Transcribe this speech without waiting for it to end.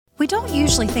don't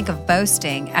usually think of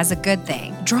boasting as a good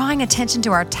thing. Drawing attention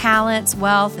to our talents,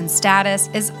 wealth, and status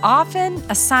is often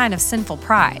a sign of sinful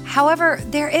pride. However,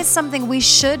 there is something we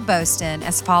should boast in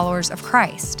as followers of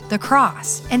Christ, the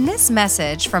cross. In this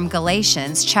message from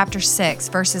Galatians chapter 6,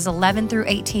 verses 11 through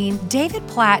 18, David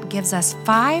Platt gives us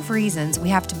 5 reasons we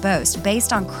have to boast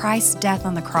based on Christ's death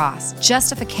on the cross.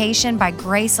 Justification by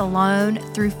grace alone,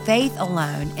 through faith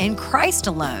alone, in Christ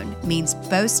alone means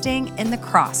boasting in the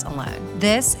cross alone.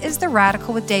 This is the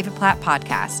Radical with David Platt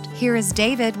podcast. Here is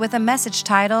David with a message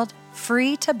titled,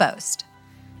 Free to Boast.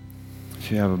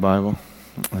 If you have a Bible,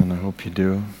 and I hope you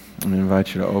do, I'm going to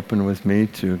invite you to open with me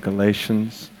to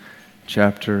Galatians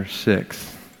chapter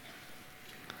 6.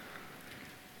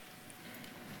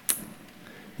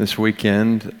 This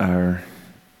weekend, our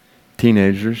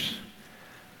teenagers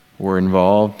were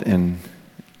involved in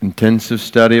intensive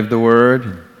study of the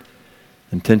Word,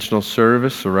 intentional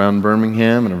service around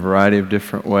Birmingham in a variety of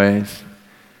different ways.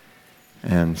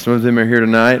 And some of them are here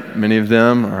tonight. Many of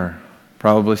them are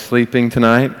probably sleeping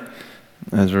tonight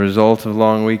as a result of a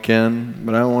long weekend.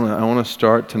 But I want to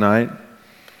start tonight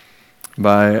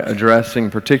by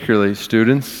addressing particularly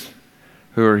students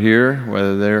who are here,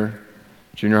 whether they're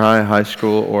junior high, high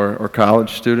school, or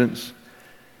college students,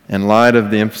 in light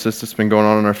of the emphasis that's been going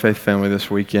on in our faith family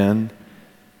this weekend.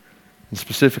 And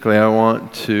specifically, I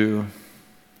want to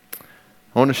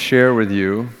share with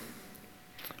you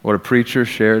what a preacher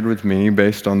shared with me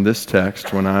based on this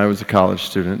text when I was a college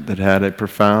student that had a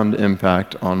profound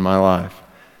impact on my life.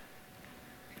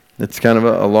 It's kind of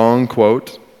a long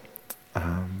quote,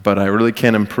 but I really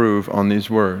can improve on these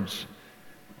words.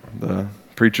 The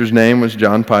preacher's name was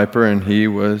John Piper, and he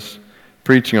was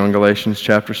preaching on Galatians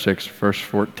chapter 6, verse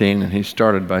 14, and he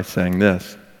started by saying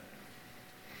this.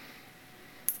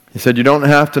 He said, "You don't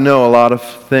have to know a lot of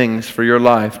things for your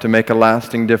life to make a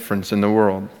lasting difference in the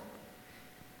world.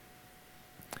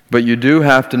 But you do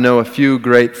have to know a few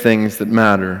great things that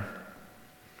matter,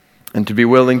 and to be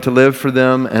willing to live for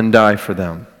them and die for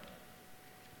them.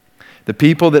 The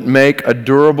people that make a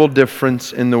durable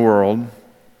difference in the world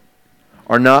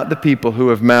are not the people who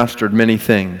have mastered many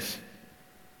things,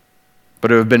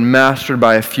 but who have been mastered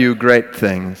by a few great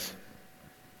things.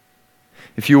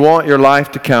 If you want your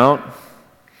life to count,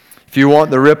 if you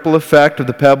want the ripple effect of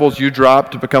the pebbles you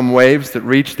drop to become waves that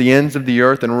reach the ends of the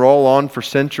earth and roll on for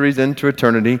centuries into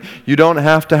eternity, you don't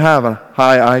have to have a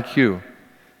high IQ.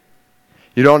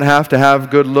 You don't have to have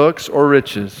good looks or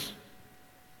riches.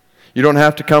 You don't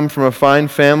have to come from a fine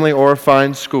family or a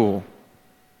fine school.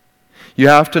 You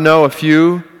have to know a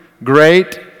few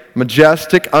great,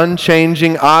 majestic,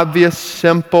 unchanging, obvious,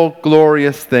 simple,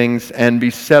 glorious things and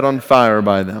be set on fire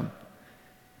by them."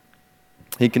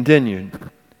 He continued,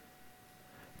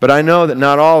 "But I know that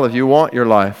not all of you want your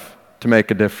life to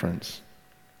make a difference.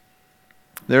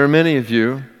 There are many of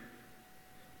you,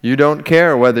 you don't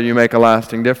care whether you make a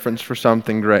lasting difference for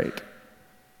something great.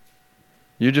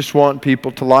 You just want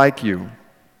people to like you.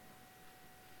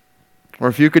 Or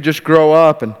if you could just grow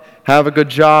up and have a good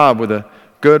job with a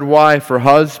good wife or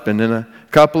husband and a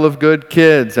couple of good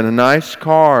kids and a nice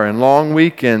car and long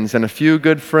weekends and a few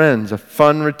good friends, a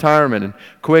fun retirement and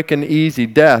quick and easy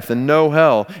death and no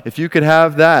hell. If you could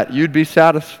have that, you'd be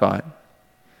satisfied."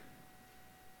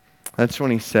 That's when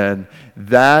he said,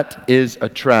 "That is a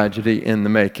tragedy in the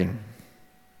making."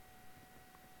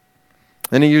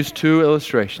 Then he used 2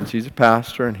 illustrations. He's a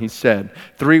pastor, and he said,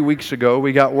 3 weeks ago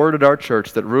we got word at our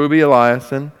church that Ruby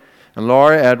Eliason and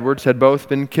Laura Edwards had both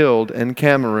been killed in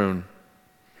Cameroon.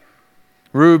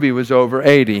 Ruby was over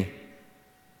 80.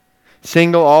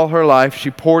 Single all her life,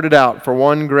 she poured it out for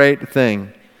one great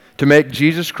thing, to make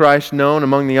Jesus Christ known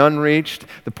among the unreached,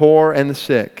 the poor, and the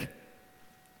sick.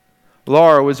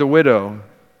 Laura was a widow,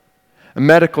 a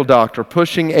medical doctor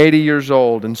pushing 80 years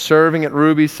old and serving at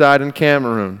Ruby's side in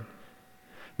Cameroon.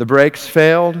 The brakes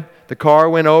failed, the car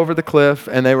went over the cliff,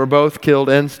 and they were both killed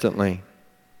instantly.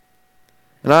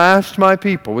 And I asked my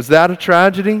people, was that a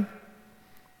tragedy?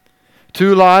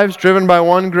 2 lives driven by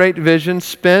one great vision,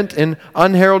 spent in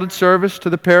unheralded service to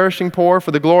the perishing poor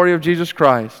for the glory of Jesus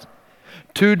Christ.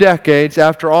 2 decades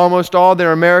after almost all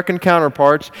their American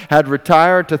counterparts had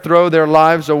retired to throw their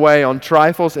lives away on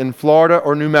trifles in Florida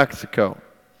or New Mexico.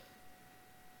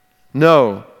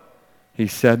 No, he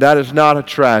said, that is not a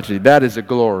tragedy. That is a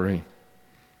glory.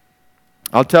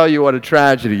 I'll tell you what a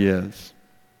tragedy is.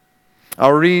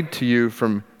 I'll read to you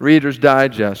from Reader's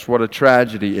Digest what a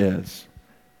tragedy is.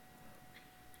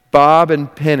 Bob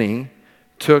and Penny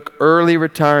took early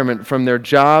retirement from their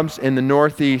jobs in the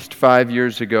Northeast 5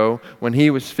 years ago when he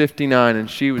was 59 and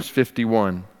she was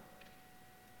 51.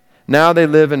 Now they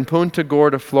live in Punta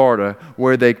Gorda, Florida,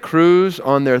 where they cruise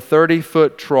on their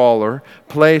 30-foot trawler,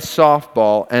 play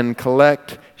softball, and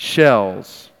collect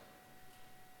shells.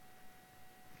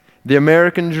 The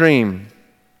American dream.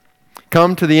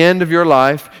 Come to the end of your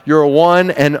life, your one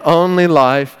and only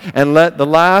life, and let the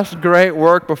last great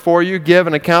work before you give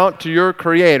an account to your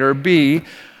Creator be,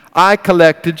 I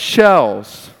collected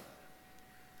shells.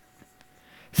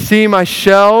 See my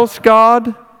shells,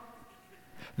 God?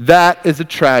 That is a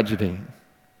tragedy.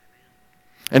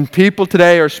 And people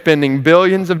today are spending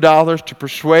billions of dollars to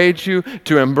persuade you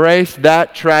to embrace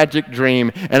that tragic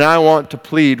dream. And I want to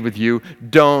plead with you,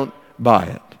 don't buy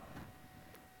it.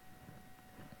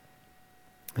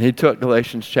 He took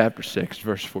Galatians chapter 6,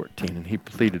 verse 14, and he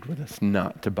pleaded with us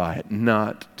not to buy it,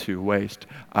 not to waste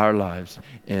our lives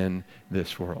in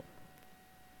this world.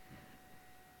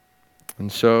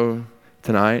 And so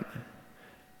tonight,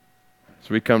 as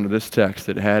we come to this text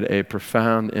that had a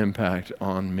profound impact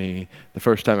on me, the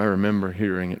first time I remember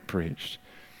hearing it preached,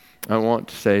 I want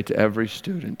to say to every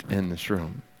student in this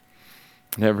room,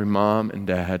 and every mom and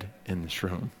dad in this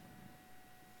room,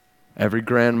 every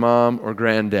grandmom or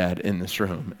granddad in this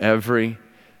room, every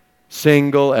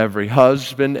single, every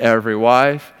husband, every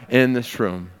wife in this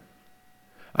room,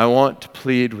 I want to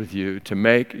plead with you to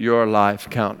make your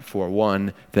life count for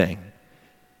one thing.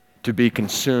 To be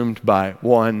consumed by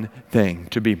one thing,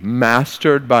 to be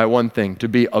mastered by one thing, to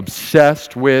be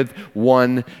obsessed with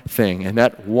one thing. And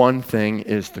that one thing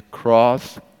is the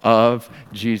cross of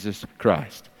Jesus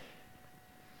Christ.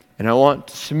 And I want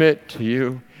to submit to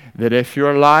you that if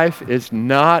your life is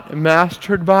not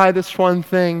mastered by this one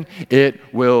thing, it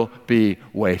will be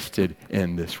wasted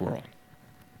in this world.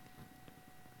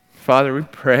 Father, we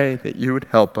pray that you would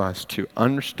help us to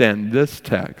understand this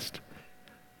text.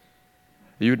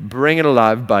 You would bring it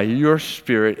alive by your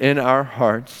Spirit in our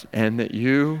hearts, and that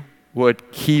you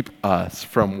would keep us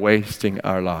from wasting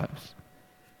our lives.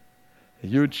 That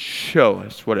you would show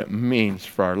us what it means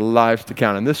for our lives to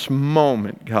count. In this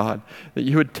moment, God, that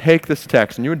you would take this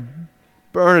text and you would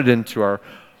burn it into our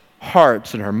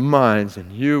hearts and our minds,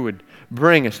 and you would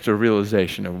bring us to a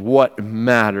realization of what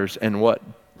matters and what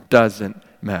doesn't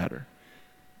matter.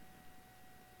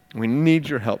 We need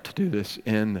your help to do this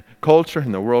in the culture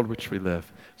and the world which we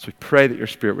live. So we pray that your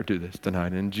Spirit would do this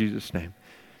tonight. In Jesus' name,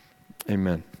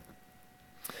 amen.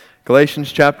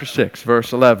 Galatians chapter 6,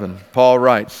 verse 11, Paul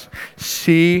writes,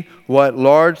 "See what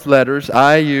large letters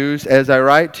I use as I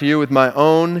write to you with my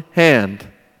own hand."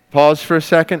 Pause for a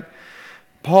second.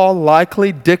 Paul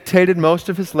likely dictated most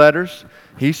of his letters.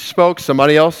 He spoke,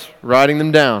 somebody else writing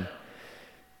them down.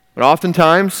 But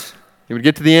oftentimes, he would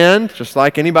get to the end, just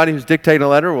like anybody who's dictating a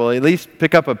letter will at least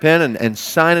pick up a pen and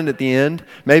sign it at the end,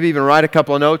 maybe even write a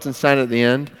couple of notes and sign it at the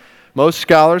end. Most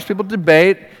scholars, people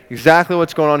debate exactly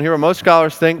what's going on here. Most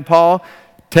scholars think Paul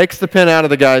takes the pen out of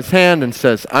the guy's hand and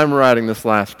says, I'm writing this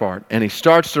last part. And he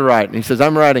starts to write, and he says,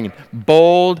 I'm writing in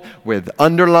bold with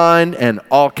underlined and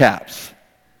all caps.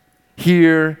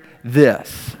 Hear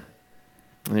this.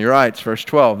 And he writes, verse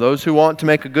 12, those who want to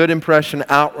make a good impression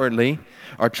outwardly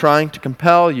are trying to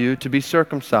compel you to be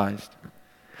circumcised.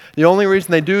 The only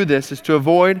reason they do this is to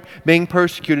avoid being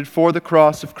persecuted for the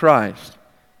cross of Christ.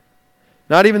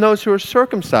 Not even those who are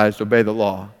circumcised obey the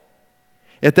law.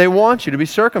 If they want you to be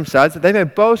circumcised, that they may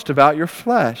boast about your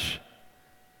flesh.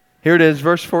 Here it is,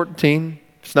 verse 14.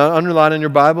 If it's not underlined in your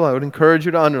Bible, I would encourage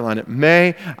you to underline it.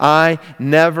 May I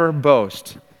never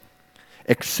boast,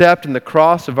 except in the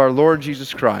cross of our Lord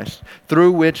Jesus Christ,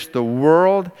 through which the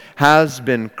world has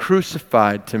been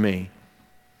crucified to me,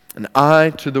 and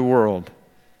I to the world.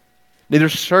 Neither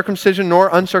circumcision nor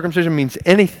uncircumcision means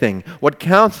anything. What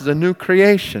counts is a new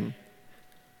creation.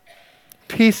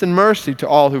 Peace and mercy to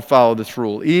all who follow this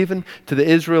rule, even to the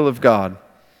Israel of God.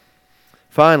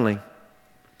 Finally,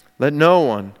 let no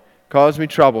one cause me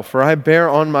trouble, for I bear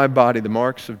on my body the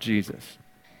marks of Jesus.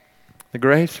 The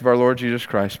grace of our Lord Jesus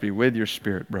Christ be with your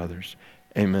spirit, brothers.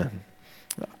 Amen.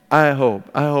 I hope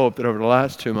that over the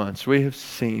last 2 months we have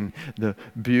seen the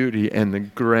beauty and the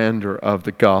grandeur of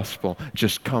the gospel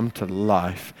just come to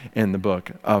life in the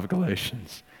book of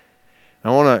Galatians.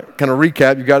 I want to kind of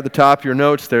recap. You got at the top of your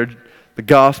notes there, the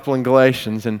gospel in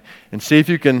Galatians, and see if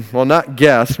you can, well, not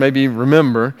guess, maybe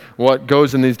remember what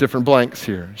goes in these different blanks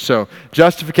here. So,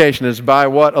 justification is by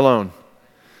what alone?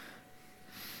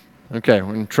 Okay,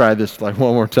 we're going to try this one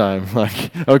more time.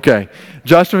 Okay,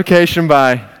 justification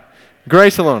by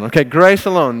grace alone. Okay, grace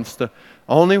alone. It's the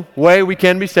only way we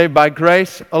can be saved, by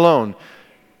grace alone.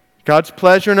 God's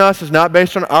pleasure in us is not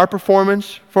based on our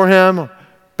performance for Him,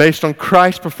 based on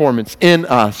Christ's performance in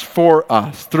us, for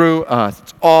us, through us.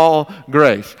 It's all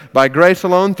grace. By grace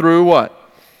alone, through what?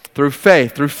 through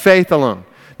faith alone.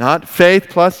 Not faith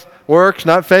plus works,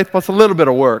 not faith plus a little bit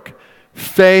of work.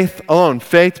 Faith alone,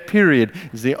 faith period,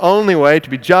 is the only way to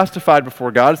be justified before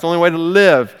God. It's the only way to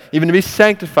live, even to be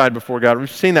sanctified before God.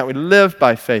 We've seen that. We live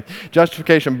by faith.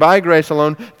 Justification by grace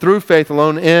alone, through faith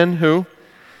alone, in who?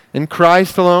 In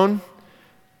Christ alone.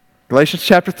 Galatians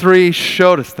chapter 3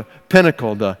 showed us the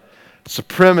pinnacle, the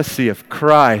supremacy of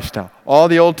Christ. All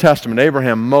the Old Testament,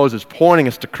 Abraham, Moses, pointing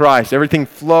us to Christ, everything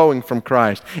flowing from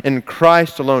Christ. In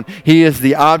Christ alone, He is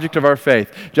the object of our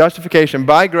faith. Justification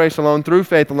by grace alone, through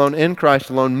faith alone, in Christ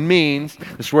alone means,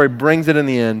 this is where he brings it in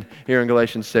the end, here in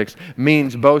Galatians 6,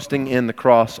 means boasting in the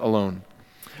cross alone.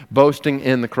 Boasting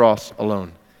in the cross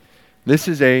alone. This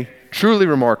is a truly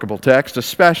remarkable text,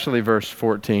 especially verse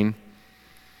 14.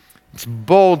 It's a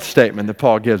bold statement that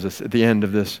Paul gives us at the end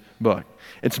of this book.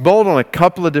 It's bold on a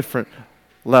couple of different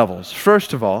levels.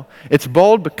 First of all, it's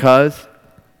bold because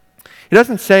he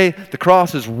doesn't say the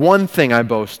cross is one thing I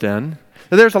boast in.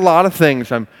 There's a lot of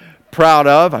things I'm proud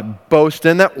of, I boast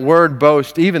in. That word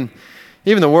boast, even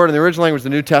the word in the original language of the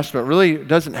New Testament really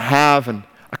doesn't have a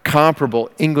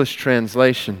comparable English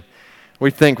translation. We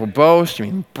think, well, boast, you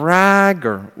mean brag,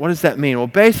 or what does that mean? Well,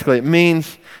 basically it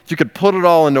means you could put it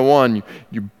all into one.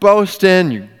 You boast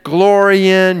in, you glory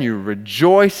in, you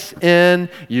rejoice in,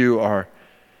 you are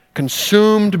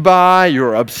consumed by,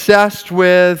 you're obsessed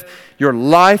with, your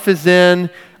life is in,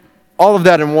 all of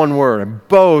that in one word. I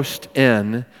boast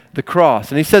in the cross.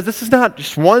 And he says, this is not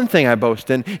just one thing I boast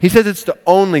in. He says it's the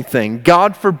only thing.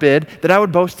 God forbid that I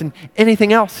would boast in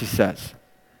anything else, he says.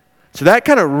 So that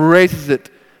kind of raises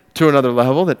it to another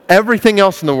level, that everything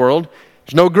else in the world,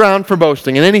 there's no ground for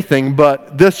boasting in anything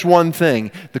but this one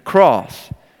thing, the cross.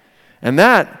 And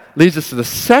that leads us to the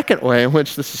second way in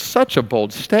which this is such a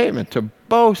bold statement, to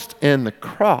boast in the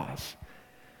cross.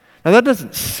 Now that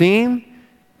doesn't seem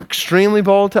extremely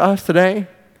bold to us today,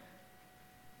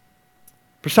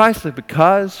 precisely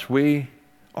because we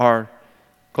are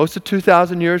close to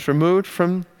 2,000 years removed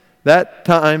from that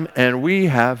time, and we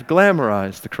have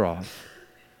glamorized the cross.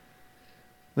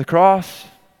 The cross,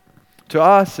 to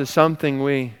us, is something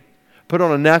we put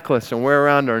on a necklace and wear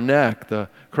around our neck. The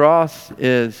cross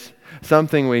is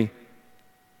something we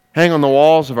hang on the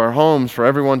walls of our homes for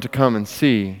everyone to come and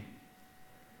see.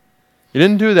 You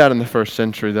didn't do that in the first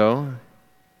century, though.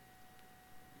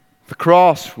 The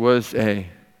cross was a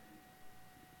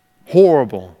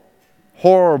horrible,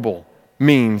 horrible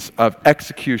means of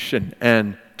execution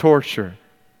and torture.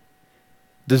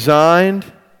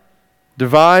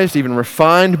 Devised, even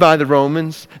refined by the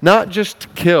Romans, not just to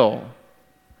kill,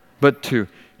 but to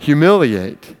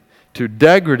humiliate, to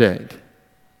degrade.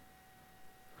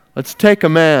 Let's take a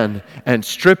man and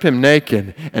strip him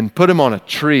naked and put him on a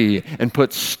tree and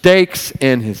put stakes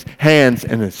in his hands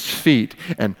and his feet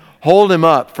and hold him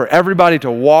up for everybody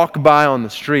to walk by on the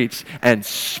streets and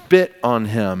spit on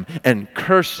him and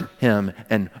curse him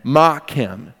and mock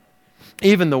him.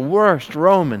 Even the worst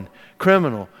Roman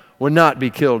criminal would not be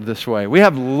killed this way. We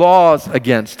have laws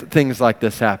against things like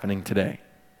this happening today.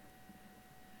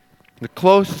 The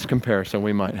closest comparison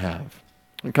we might have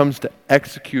when it comes to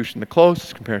execution, the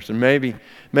closest comparison, maybe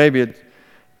it'd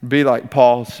be like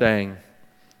Paul saying,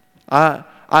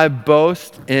 I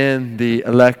boast in the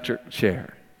electric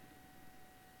chair.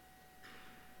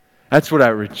 That's what I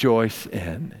rejoice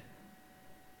in.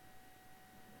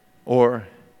 Or,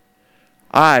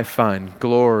 I find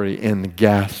glory in the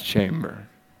gas chamber.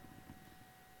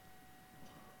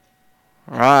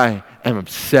 Or, I am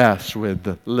obsessed with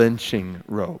the lynching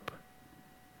rope.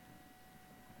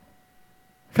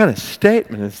 What kind of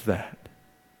statement is that?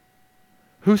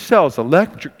 Who sells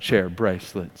electric chair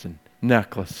bracelets and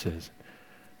necklaces?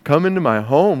 Come into my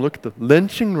home, look at the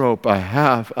lynching rope I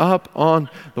have up on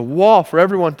the wall for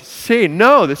everyone to see.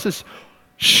 No, this is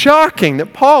shocking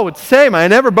that Paul would say, I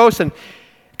never boast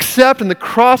except in the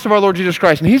cross of our Lord Jesus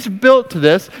Christ. And he's built to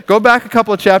this. Go back a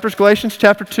couple of chapters, Galatians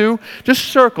chapter 2. Just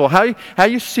circle how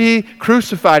you see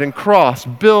crucified and cross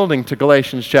building to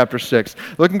Galatians chapter 6.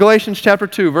 Look in Galatians chapter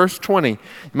 2, verse 20. You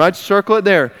might circle it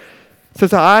there. It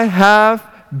says, I have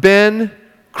been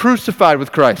crucified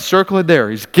with Christ. Circle it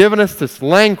there. He's given us this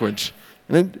language.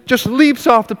 And it just leaps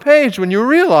off the page when you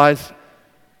realize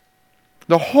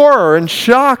the horror and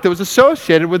shock that was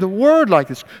associated with a word like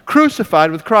this,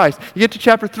 crucified with Christ. You get to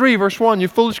chapter 3, verse 1, you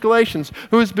foolish Galatians,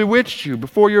 who has bewitched you?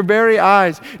 Before your very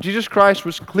eyes, Jesus Christ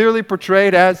was clearly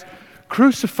portrayed as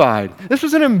crucified. This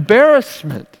was an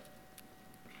embarrassment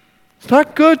It's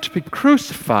not good to be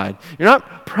crucified. You're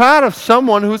not proud of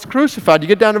someone who's crucified. You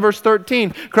get down to verse 13.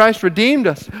 Christ redeemed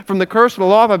us from the curse of the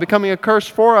law by becoming a curse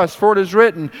for us. For it is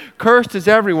written, cursed is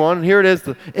everyone. And here it is,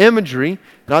 the imagery,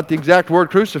 not the exact word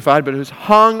crucified, but who's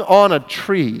hung on a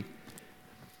tree.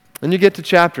 Then you get to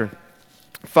chapter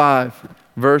 5,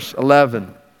 verse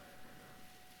 11.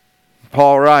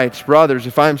 Paul writes, brothers,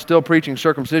 if I am still preaching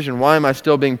circumcision, why am I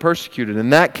still being persecuted? In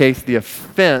that case, the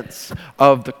offense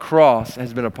of the cross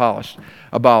has been abolished.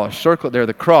 Circle it there,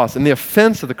 the cross. And the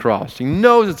offense of the cross. He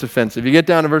knows it's offensive. You get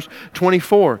down to verse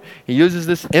 24. He uses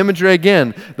this imagery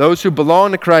again. Those who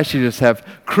belong to Christ Jesus have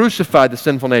crucified the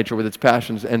sinful nature with its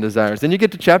passions and desires. Then you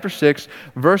get to chapter 6,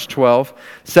 verse 12.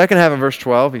 Second half of verse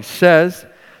 12, he says,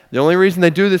 the only reason they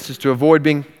do this is to avoid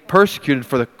being persecuted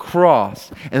for the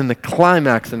cross. And then the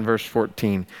climax in verse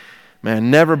 14. Man,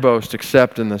 never boast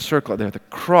except in the circle there, the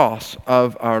cross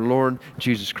of our Lord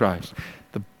Jesus Christ.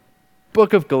 The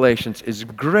book of Galatians is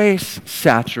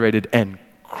grace-saturated and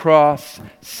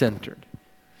cross-centered.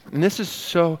 And this is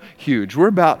so huge. We're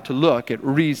about to look at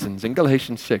reasons in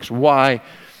Galatians 6 why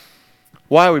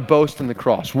we boast in the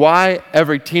cross. Why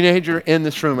every teenager in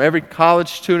this room, every college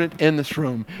student in this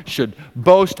room should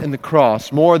boast in the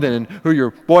cross more than in who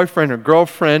your boyfriend or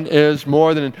girlfriend is,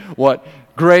 more than in what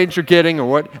grades you're getting or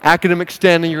what academic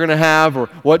standing you're going to have or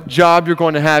what job you're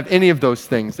going to have, any of those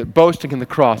things. That boasting in the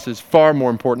cross is far more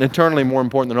important, eternally more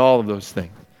important than all of those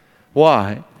things.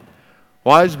 Why?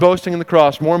 Why is boasting in the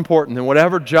cross more important than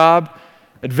whatever job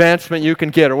advancement you can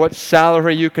get, or what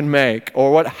salary you can make,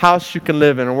 or what house you can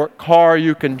live in, or what car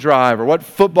you can drive, or what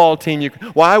football team you can...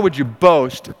 Why would you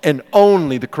boast in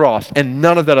only the cross and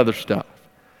none of that other stuff?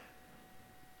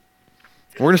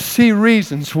 We're going to see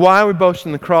reasons why we boast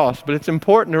in the cross, but it's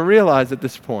important to realize at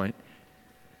this point,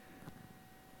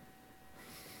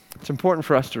 it's important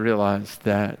for us to realize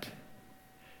that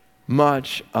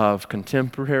much of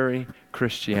contemporary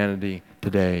Christianity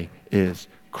today is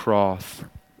crossless.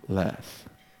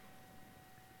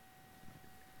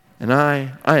 And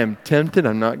I am tempted,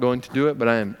 I'm not going to do it, but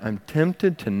I'm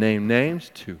tempted to name names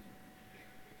to,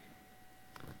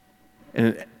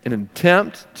 in an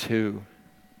attempt to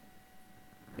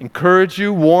encourage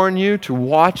you, warn you to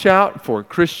watch out for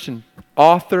Christian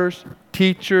authors,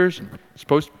 teachers,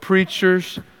 supposed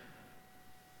preachers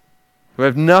who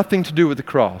have nothing to do with the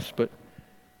cross. But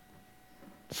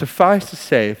suffice to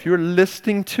say, if you're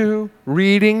listening to,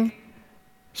 reading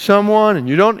someone and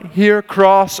you don't hear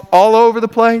cross all over the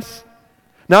place,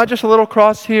 not just a little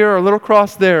cross here or a little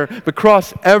cross there, but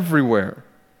cross everywhere,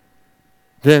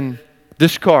 then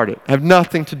discard it. Have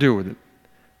nothing to do with it.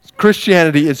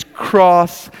 Christianity is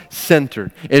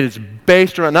cross-centered. It is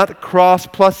based around not the cross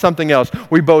plus something else.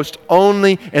 We boast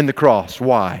only in the cross.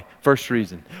 Why? First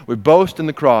reason. We boast in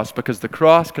the cross because the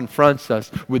cross confronts us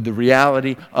with the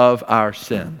reality of our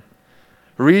sin.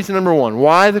 Reason number one,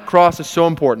 why the cross is so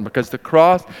important, because the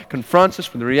cross confronts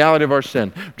us with the reality of our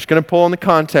sin. I'm just going to pull in the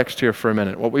context here for a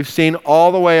minute. What we've seen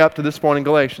all the way up to this point in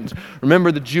Galatians.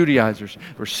 Remember, the Judaizers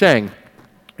were saying,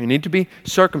 you need to be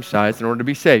circumcised in order to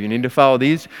be saved. You need to follow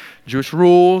these Jewish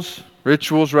rules,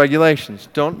 rituals, regulations.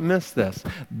 Don't miss this.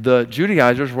 The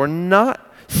Judaizers were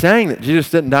not saying that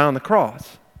Jesus didn't die on the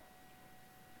cross.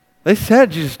 They said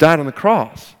Jesus died on the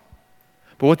cross.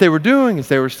 But what they were doing is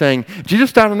they were saying,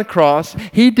 Jesus died on the cross,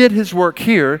 He did His work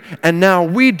here, and now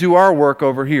we do our work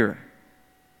over here.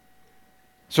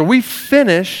 So we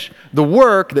finish the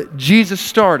work that Jesus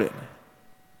started.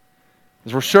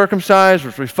 As we're circumcised,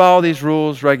 as we follow these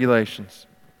rules, regulations.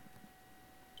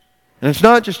 And it's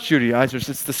not just Judaizers,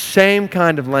 it's the same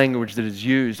kind of language that is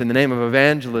used in the name of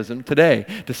evangelism today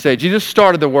to say, Jesus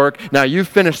started the work, now you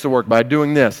finish the work by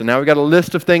doing this, and now we've got a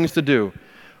list of things to do,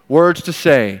 words to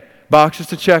say, boxes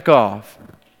to check off.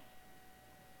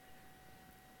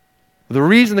 The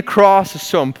reason the cross is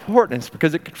so important is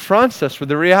because it confronts us with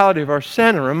the reality of our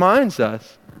sin and reminds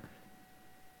us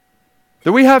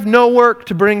that we have no work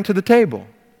to bring to the table.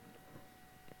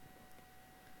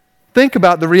 Think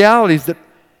about the realities that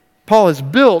Paul has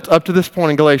built up to this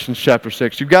point in Galatians chapter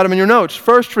 6. You've got them in your notes.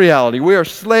 First reality, we are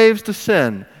slaves to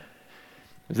sin.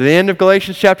 At the end of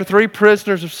Galatians chapter 3,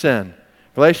 prisoners of sin.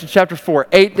 Galatians chapter 4,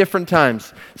 8 different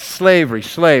times, slavery,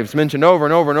 slaves, mentioned over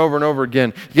and over and over and over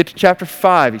again. You get to chapter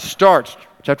 5, he starts,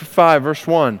 chapter 5, verse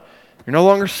 1. You're no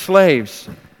longer slaves.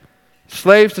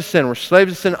 Slaves to sin. We're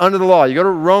slaves to sin under the law. You go to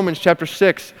Romans chapter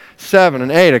 6, 7,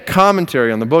 and 8, a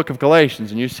commentary on the book of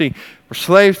Galatians, and you see we're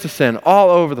slaves to sin all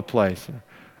over the place.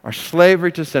 Our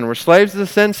slavery to sin. We're slaves to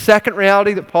sin. Second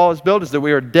reality that Paul has built is that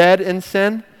we are dead in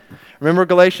sin. Remember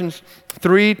Galatians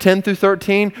 3, 10 through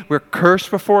 13? We're cursed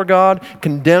before God,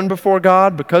 condemned before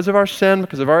God because of our sin,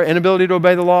 because of our inability to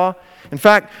obey the law. In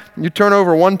fact, you turn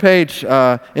over one page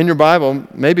in your Bible,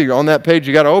 maybe on that page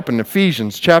you got to open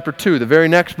Ephesians chapter 2, the very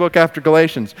next book after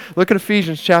Galatians. Look at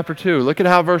Ephesians chapter 2. Look at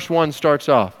how verse 1 starts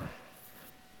off.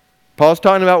 Paul's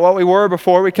talking about what we were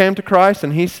before we came to Christ,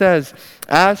 and he says,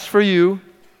 as for you,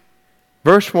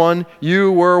 verse 1,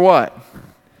 you were what?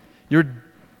 You're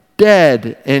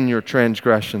dead in your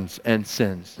transgressions and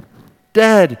sins.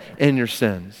 Dead in your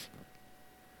sins.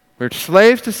 We're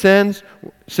slaves to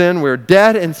sin, we're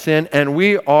dead in sin, and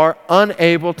we are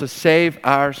unable to save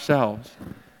ourselves.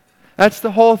 That's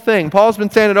the whole thing. Paul's been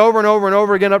saying it over and over and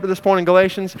over again up to this point in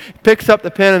Galatians. He picks up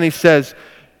the pen and he says,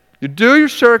 you do your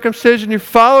circumcision, you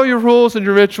follow your rules and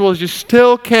your rituals, you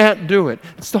still can't do it.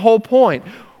 It's the whole point.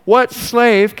 What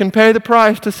slave can pay the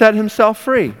price to set himself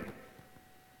free?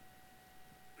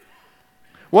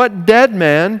 What dead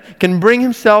man can bring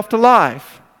himself to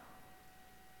life?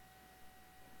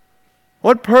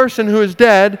 What person who is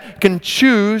dead can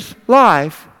choose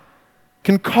life,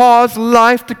 can cause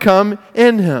life to come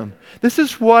in him? This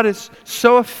is what is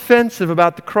so offensive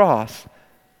about the cross.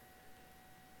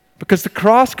 Because the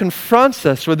cross confronts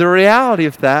us with the reality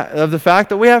of the fact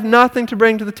that we have nothing to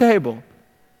bring to the table.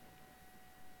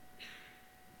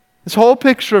 This whole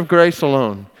picture of grace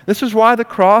alone. This is why the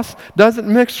cross doesn't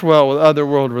mix well with other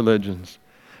world religions.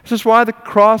 This is why the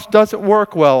cross doesn't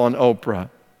work well on Oprah.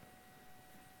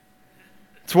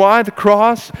 It's why the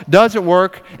cross doesn't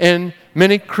work in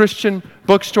many Christian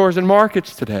bookstores and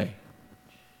markets today.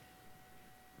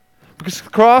 Because the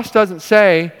cross doesn't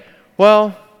say,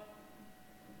 well,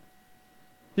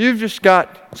 you've just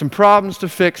got some problems to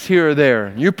fix here or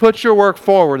there. You put your work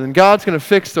forward and God's going to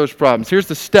fix those problems. Here's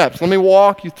the steps. Let me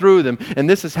walk you through them. And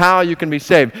this is how you can be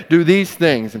saved. Do these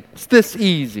things. And it's this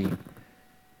easy.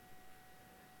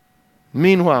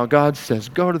 Meanwhile, God says,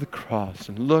 go to the cross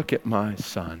and look at my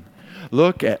Son.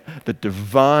 Look at the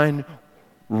divine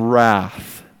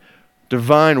wrath,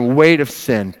 divine weight of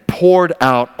sin poured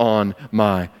out on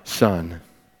my Son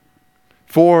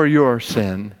for your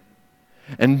sin.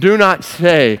 And do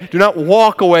not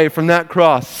walk away from that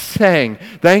cross saying,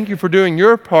 thank you for doing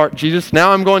your part, Jesus.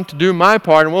 Now I'm going to do my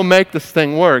part and we'll make this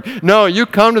thing work. No, you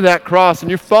come to that cross and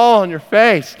you fall on your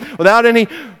face without any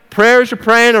prayers you're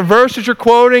praying or verses you're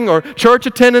quoting or church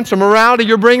attendance or morality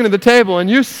you're bringing to the table. And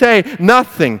you say,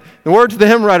 nothing. The words of the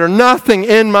hymn writer, nothing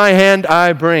in my hand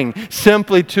I bring.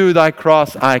 Simply to thy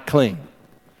cross I cling.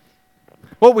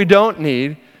 What we don't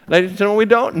need, ladies and gentlemen, we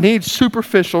don't need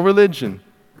superficial religion.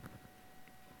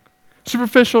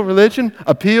 Superficial religion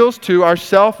appeals to our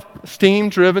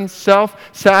self-esteem-driven,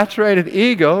 self-saturated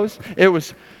egos. It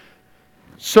was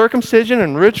circumcision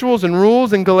and rituals and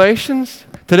rules in Galatians.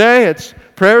 Today it's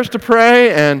prayers to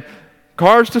pray and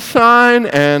cards to sign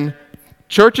and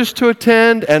churches to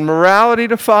attend and morality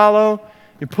to follow.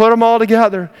 You put them all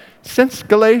together. Since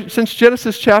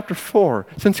Genesis chapter 4,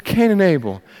 since Cain and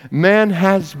Abel, man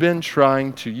has been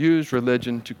trying to use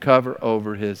religion to cover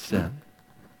over his sin.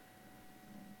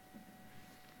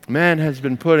 Man has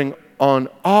been putting on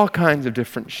all kinds of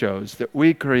different shows that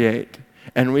we create.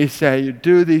 And we say, you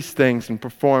do these things and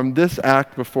perform this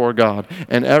act before God,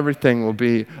 and everything will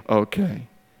be okay.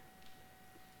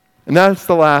 And that's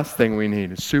the last thing we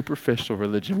need, is superficial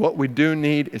religion. What we do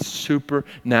need is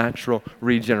supernatural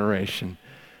regeneration.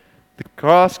 The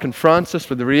cross confronts us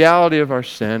with the reality of our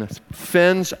sin,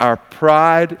 offends our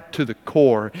pride to the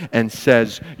core, and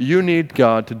says, you need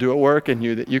God to do a work in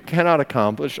you that you cannot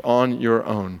accomplish on your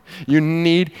own. You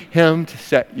need Him to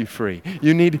set you free.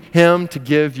 You need Him to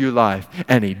give you life.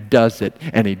 And He does it,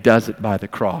 and He does it by the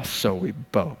cross, so we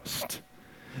boast.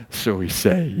 So we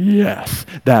say, yes,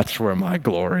 that's where my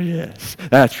glory is.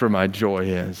 That's where my joy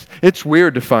is. It's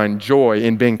weird to find joy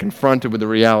in being confronted with the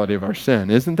reality of our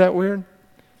sin. Isn't that weird?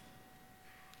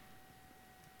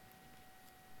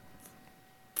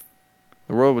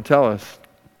 The world would tell us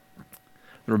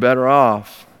that we're better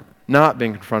off not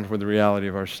being confronted with the reality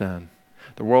of our sin.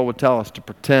 The world would tell us to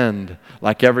pretend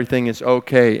like everything is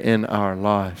okay in our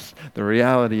lives. The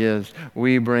reality is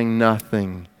we bring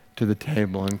nothing to the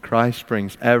table, and Christ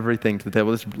brings everything to the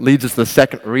table. This leads us to the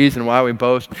second reason why we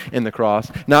boast in the cross.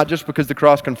 Not just because the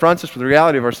cross confronts us with the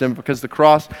reality of our sin, but because the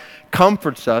cross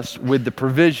comforts us with the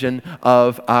provision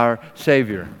of our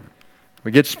Savior. We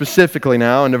get specifically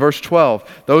now into verse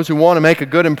 12. Those who want to make a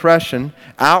good impression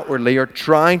outwardly are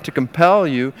trying to compel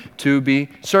you to be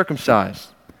circumcised.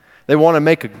 They want to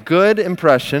make a good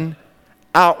impression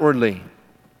outwardly.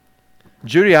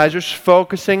 Judaizers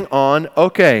focusing on,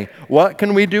 okay, what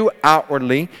can we do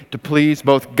outwardly to please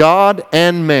both God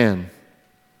and man?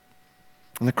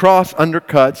 And the cross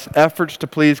undercuts efforts to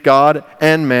please God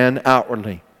and man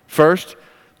outwardly. First,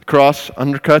 The cross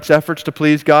undercuts efforts to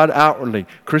please God outwardly.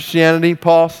 Christianity,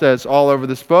 Paul says all over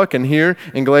this book, and here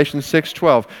in Galatians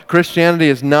 6:12, Christianity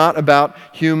is not about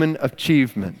human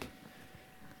achievement.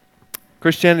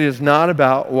 Christianity is not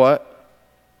about what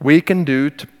we can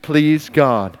do to please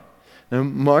God. Now,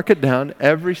 mark it down.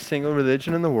 Every single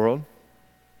religion in the world,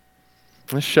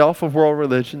 the shelf of world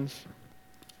religions,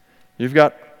 you've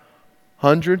got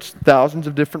hundreds, thousands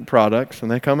of different products, and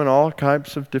they come in all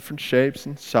types of different shapes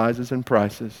and sizes and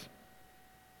prices.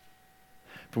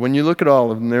 But when you look at all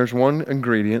of them, there's one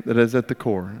ingredient that is at the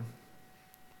core.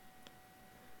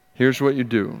 Here's what you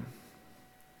do.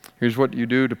 Here's what you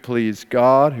do to please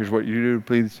God. Here's what you do to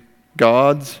please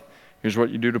gods. Here's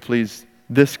what you do to please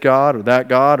this God or that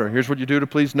God, or here's what you do to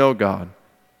please no God.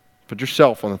 Put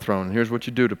yourself on the throne, and here's what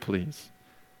you do to please.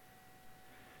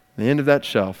 At the end of that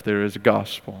shelf, there is a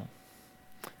gospel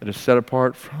that is set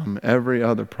apart from every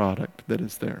other product that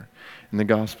is there. And the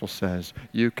gospel says,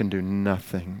 you can do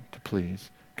nothing to please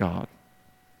God.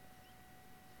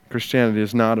 Christianity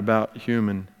is not about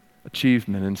human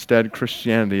achievement. Instead,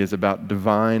 Christianity is about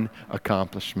divine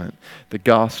accomplishment. The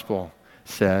gospel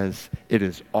says it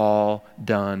is all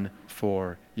done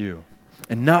for you.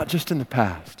 And not just in the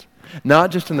past.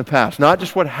 Not just in the past. Not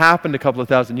just what happened a couple of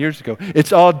thousand years ago.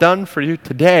 It's all done for you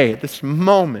today, at this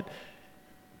moment.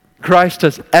 Christ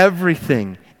does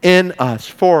everything in us,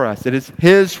 for us. It is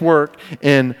His work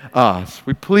in us.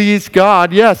 We please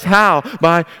God, yes, how?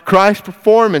 By Christ's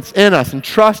performance in us and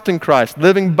trust in Christ,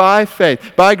 living by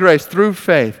faith, by grace, through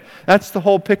faith. That's the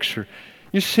whole picture.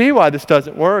 You see why this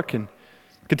doesn't work in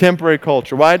contemporary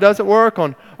culture, why it doesn't work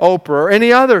on Oprah or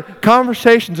any other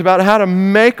conversations about how to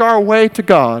make our way to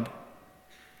God.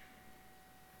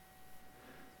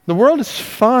 The world is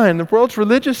fine. The world's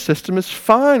religious system is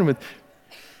fine with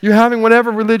you having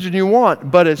whatever religion you want,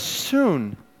 but as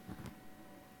soon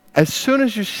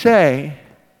as you say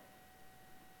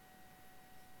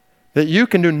that you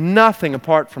can do nothing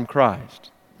apart from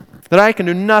Christ, that I can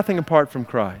do nothing apart from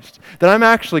Christ, that I'm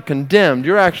actually condemned,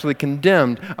 you're actually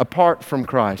condemned apart from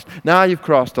Christ, now you've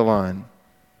crossed a line.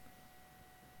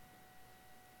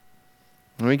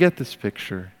 When we get this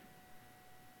picture,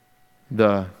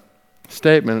 the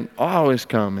statement always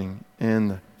coming in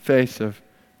the face of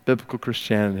biblical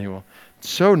Christianity, well, it's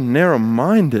so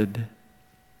narrow-minded.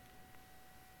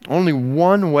 Only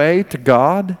one way to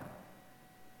God?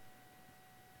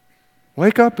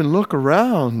 Wake up and look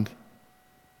around.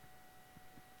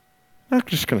 I'm not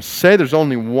just going to say there's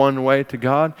only one way to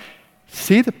God.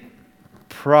 See the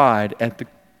pride at the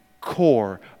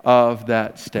core of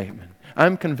that statement.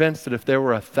 I'm convinced that if there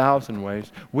were 1,000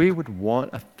 ways, we would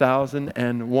want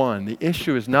 1,001. The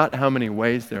issue is not how many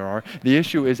ways there are. The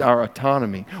issue is our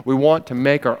autonomy. We want to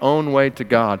make our own way to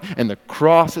God. And the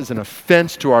cross is an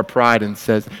offense to our pride and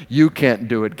says, you can't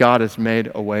do it. God has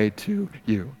made a way to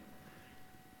you.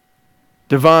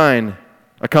 Divine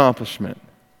accomplishment.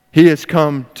 He has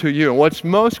come to you. And what's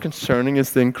most concerning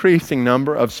is the increasing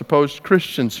number of supposed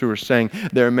Christians who are saying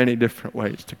there are many different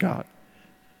ways to God.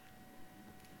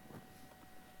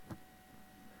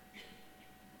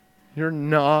 You're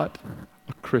not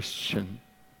a Christian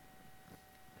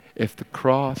if the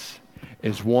cross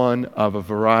is one of a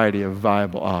variety of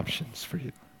viable options for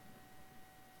you.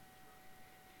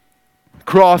 The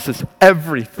cross is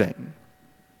everything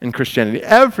in Christianity.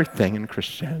 Everything in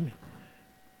Christianity.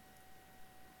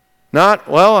 Not,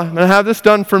 well, I'm going to have this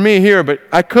done for me here, but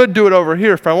I could do it over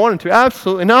here if I wanted to.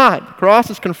 Absolutely not. The cross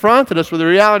has confronted us with the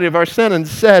reality of our sin and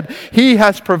said, He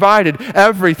has provided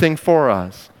everything for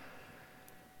us.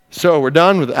 So we're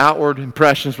done with outward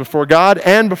impressions before God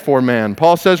and before man.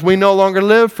 Paul says we no longer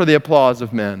live for the applause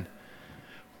of men.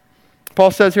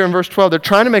 Paul says here in verse 12, they're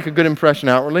trying to make a good impression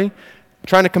outwardly,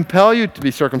 trying to compel you to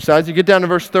be circumcised. You get down to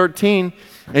verse 13,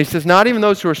 and he says, not even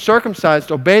those who are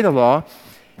circumcised obey the law,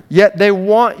 yet they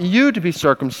want you to be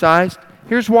circumcised.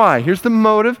 Here's why. Here's the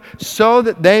motive, so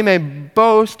that they may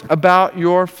boast about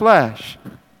your flesh.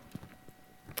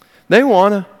 They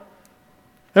want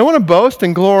to boast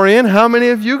and glory in how many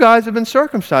of you guys have been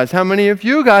circumcised, how many of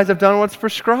you guys have done what's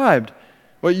prescribed,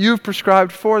 what you've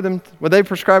prescribed for them, what they've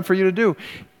prescribed for you to do.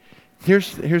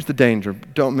 Here's the danger.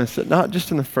 Don't miss it. Not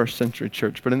just in the first century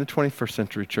church, but in the 21st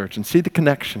century church. And see the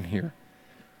connection here.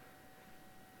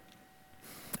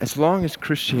 As long as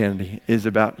Christianity is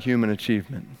about human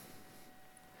achievement,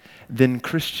 then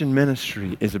Christian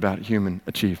ministry is about human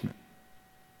achievement.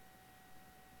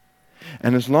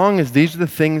 And as long as these are the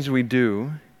things we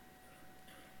do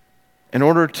in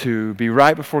order to be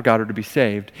right before God or to be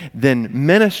saved, then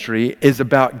ministry is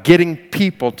about getting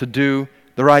people to do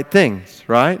the right things,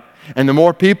 right? And the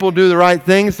more people do the right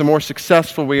things, the more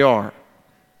successful we are.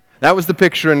 That was the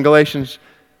picture in Galatians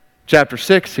chapter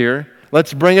 6 here.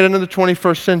 Let's bring it into the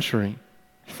 21st century.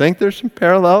 Think there's some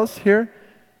parallels here?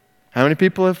 How many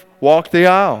people have walked the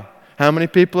aisle? How many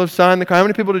people have signed the card? How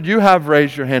many people did you have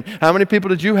raise your hand? How many people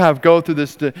did you have go through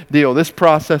this deal, this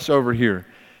process over here?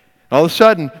 All of a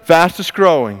sudden, fastest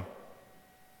growing.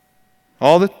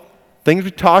 All the things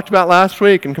we talked about last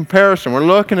week in comparison, we're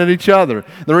looking at each other.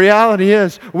 The reality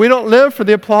is, we don't live for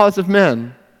the applause of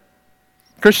men.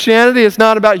 Christianity is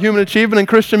not about human achievement, and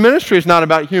Christian ministry is not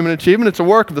about human achievement. It's a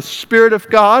work of the Spirit of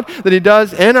God that He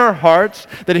does in our hearts,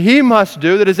 that He must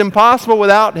do, that is impossible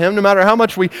without Him, no matter how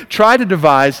much we try to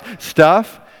devise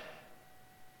stuff.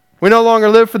 We no longer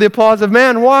live for the applause of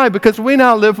man. Why? Because we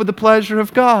now live with the pleasure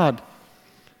of God.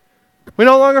 We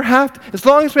no longer have to, as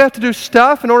long as we have to do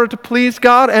stuff in order to please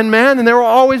God and man, then there will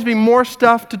always be more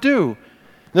stuff to do.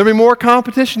 There will be more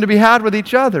competition to be had with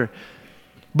each other.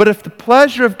 But if the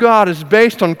pleasure of God is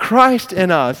based on Christ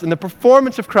in us and the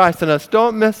performance of Christ in us,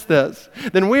 don't miss this,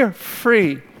 then we are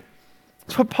free.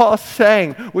 That's what Paul's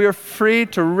saying. We are free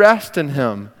to rest in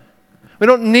Him. We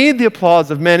don't need the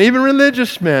applause of men, even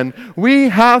religious men. We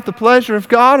have the pleasure of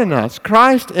God in us,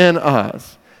 Christ in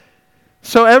us.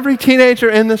 So every teenager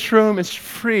in this room is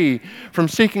free from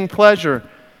seeking pleasure,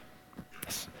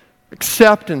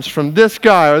 acceptance from this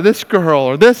guy or this girl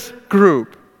or this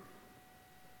group.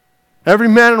 Every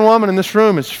man and woman in this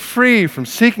room is free from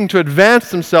seeking to advance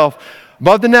themselves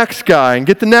above the next guy and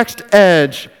get the next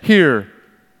edge here.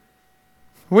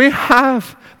 We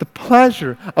have the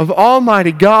pleasure of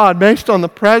Almighty God based on the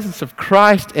presence of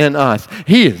Christ in us.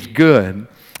 He is good.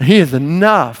 He is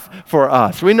enough for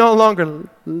us. We no longer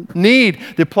need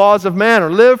the applause of man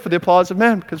or live for the applause of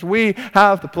man because we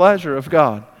have the pleasure of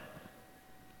God.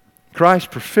 Christ's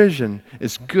provision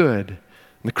is good.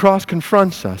 The cross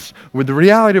confronts us with the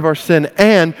reality of our sin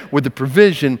and with the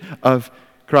provision of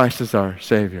Christ as our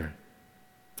Savior.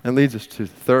 That leads us to the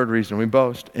third reason we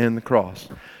boast in the cross.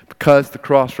 Because the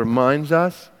cross reminds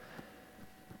us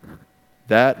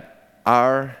that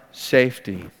our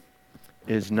safety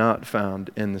is not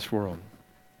found in this world.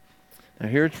 Now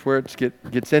here's where it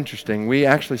gets interesting. We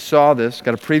actually saw this,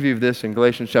 got a preview of this in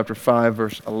Galatians chapter 5,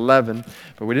 verse 11,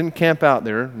 but we didn't camp out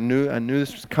there. I knew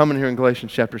this was coming here in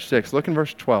Galatians chapter 6. Look in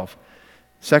verse 12,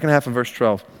 second half of verse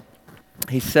 12.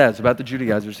 He says about the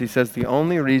Judaizers, he says the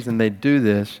only reason they do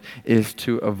this is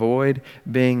to avoid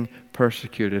being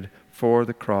persecuted for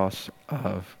the cross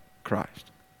of Christ.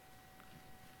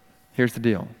 Here's the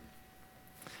deal.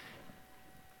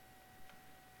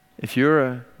 If you're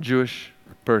a Jewish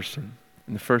person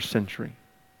in the first century,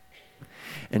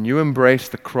 and you embrace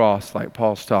the cross like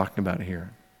Paul's talking about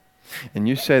here, and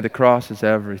you say the cross is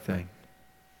everything,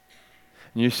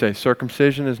 and you say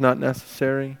circumcision is not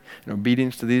necessary, and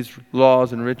obedience to these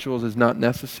laws and rituals is not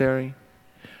necessary,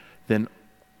 then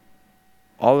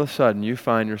all of a sudden you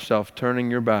find yourself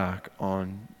turning your back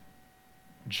on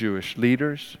Jewish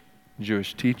leaders,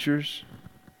 Jewish teachers,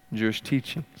 Jewish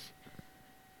teachings.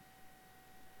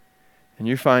 And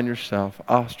you find yourself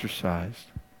ostracized.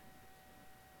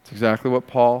 It's exactly what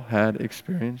Paul had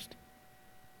experienced.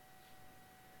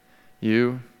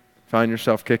 You find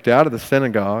yourself kicked out of the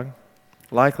synagogue,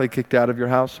 likely kicked out of your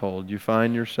household. You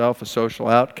find yourself a social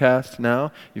outcast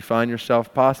now. You find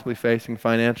yourself possibly facing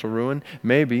financial ruin,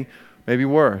 maybe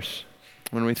worse.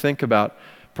 When we think about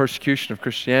persecution of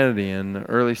Christianity in the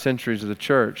early centuries of the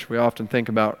church, we often think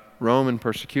about Roman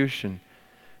persecution.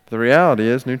 The reality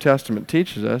is, New Testament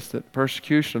teaches us that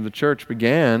persecution of the church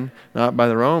began not by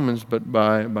the Romans, but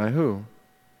by who?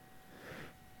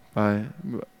 By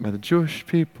the Jewish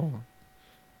people.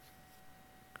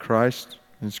 Christ,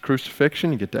 his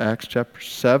crucifixion, you get to Acts chapter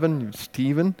 7,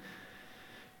 Stephen,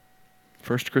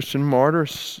 first Christian martyr,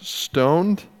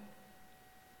 stoned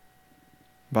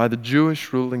by the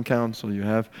Jewish ruling council. You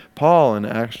have Paul in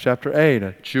Acts chapter 8,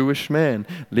 a Jewish man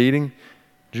leading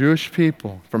Jewish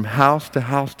people from house to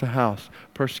house to house,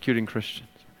 persecuting Christians.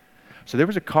 So there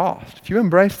was a cost. If you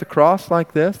embrace the cross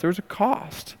like this, there was a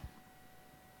cost.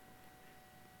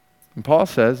 And Paul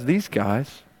says these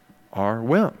guys are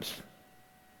wimps.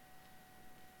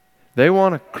 They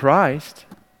want a Christ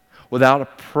without a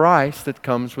price that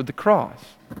comes with the cross.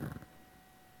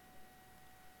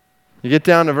 You get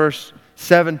down to verse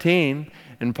 17,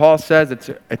 and Paul says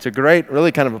it's a great,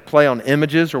 really kind of a play on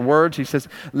images or words. He says,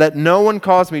 "Let no one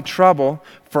cause me trouble,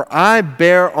 for I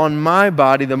bear on my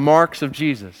body the marks of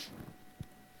Jesus."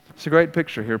 It's a great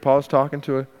picture here. Paul's talking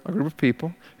to a group of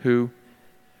people who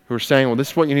are saying, well, this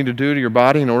is what you need to do to your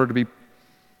body in order to be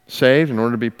saved, in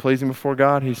order to be pleasing before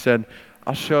God. He said,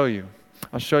 I'll show you.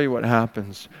 I'll show you what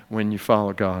happens when you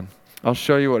follow God. I'll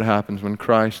show you what happens when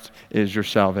Christ is your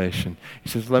salvation. He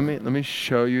says, let me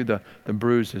show you the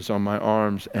bruises on my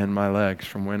arms and my legs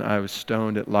from when I was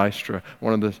stoned at Lystra,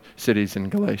 one of the cities in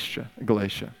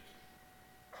Galatia.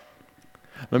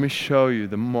 Let me show you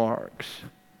the marks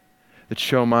that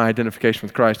show my identification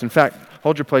with Christ. In fact,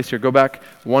 hold your place here. Go back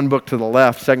one book to the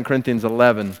left, 2 Corinthians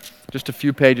 11. Just a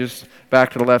few pages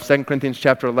back to the left. 2 Corinthians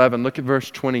chapter 11. Look at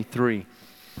verse 23.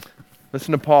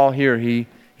 Listen to Paul here. He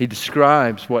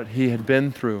describes what he had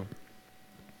been through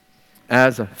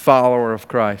as a follower of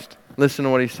Christ. Listen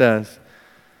to what he says.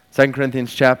 2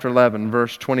 Corinthians chapter 11,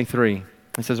 verse 23.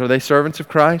 He says, are they servants of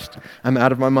Christ? I'm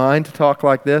out of my mind to talk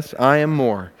like this. I am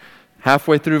more.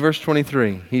 Halfway through verse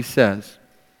 23, he says,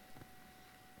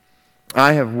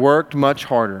 I have worked much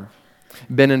harder,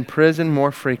 been in prison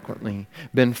more frequently,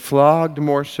 been flogged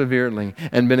more severely,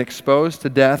 and been exposed to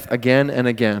death again and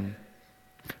again.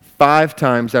 5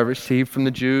 times I received from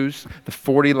the Jews the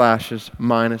 40 lashes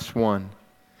minus 1.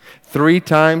 3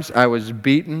 times I was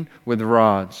beaten with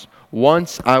rods.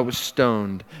 Once I was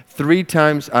stoned. 3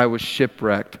 times I was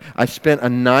shipwrecked. I spent a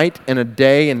night and a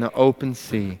day in the open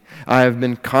sea. I have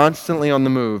been constantly on the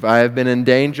move. I have been in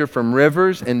danger from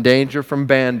rivers, in danger from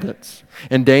bandits,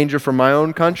 in danger from my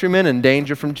own countrymen, in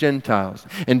danger from Gentiles,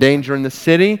 in danger in the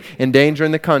city, in danger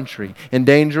in the country, in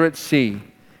danger at sea,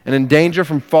 and in danger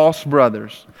from false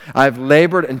brothers. I have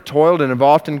labored and toiled and have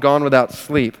often gone without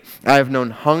sleep. I have known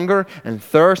hunger and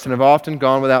thirst and have often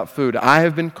gone without food. I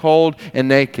have been cold and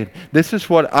naked. This is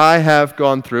what I have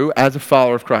gone through as a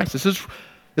follower of Christ. This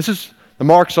is the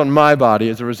marks on my body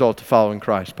as a result of following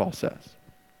Christ, Paul says.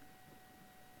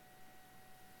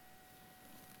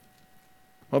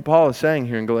 What Paul is saying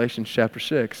here in Galatians chapter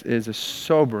 6 is a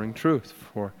sobering truth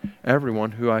for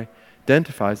everyone who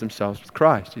identifies themselves with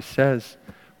Christ. He says,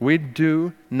 we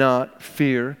do not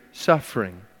fear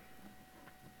suffering.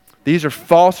 These are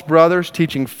false brothers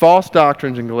teaching false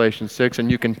doctrines in Galatians 6, and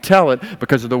you can tell it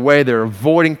because of the way they're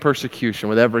avoiding persecution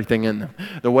with everything in them,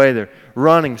 the way they're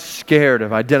running scared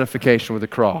of identification with the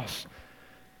cross.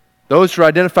 Those who are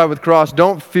identified with the cross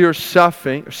don't fear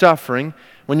suffering.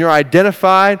 When you're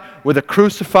identified with a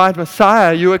crucified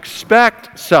Messiah, you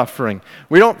expect suffering.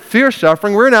 We don't fear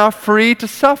suffering. We're now free to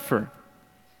suffer.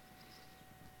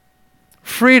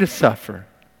 Free to suffer.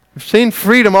 We've seen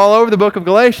freedom all over the book of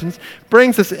Galatians.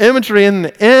 Brings this imagery in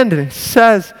the end, and it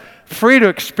says, free to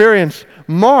experience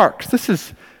marks. This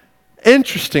is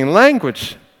interesting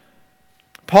language.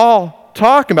 Paul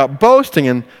talking about boasting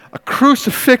in a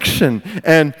crucifixion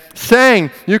and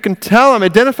saying, you can tell I'm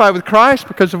identified with Christ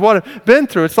because of what I've been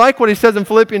through. It's like what he says in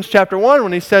Philippians chapter 1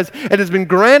 when he says, it has been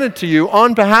granted to you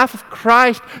on behalf of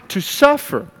Christ to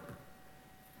suffer.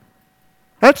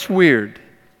 That's weird.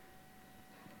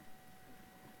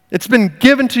 It's been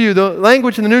given to you, the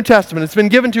language in the New Testament, it's been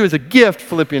given to you as a gift,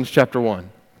 Philippians chapter 1.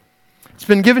 It's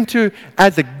been given to you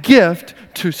as a gift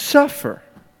to suffer.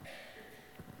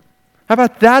 How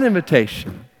about that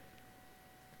invitation?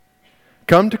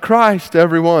 Come to Christ,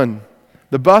 everyone.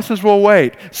 The buses will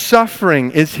wait.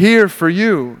 Suffering is here for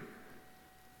you.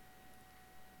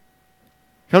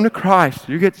 Come to Christ.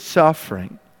 You get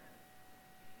suffering.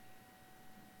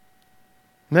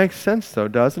 Makes sense though,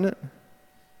 doesn't it?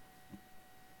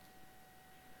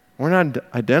 We're not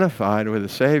identified with a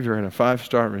Savior in a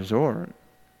 5-star resort.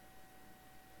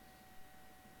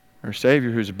 Or a Savior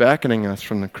who's beckoning us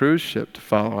from the cruise ship to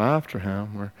follow after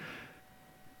Him.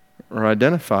 We're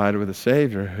identified with a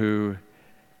Savior who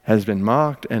has been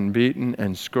mocked and beaten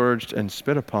and scourged and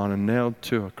spit upon and nailed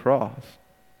to a cross.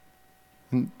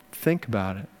 And think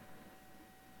about it.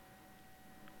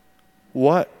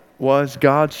 What was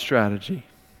God's strategy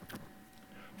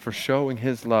for showing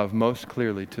His love most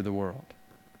clearly to the world?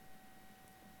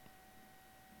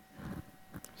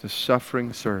 A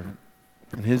suffering servant.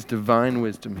 In His divine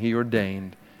wisdom, He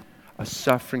ordained a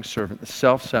suffering servant, the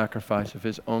self-sacrifice of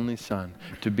His only Son,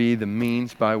 to be the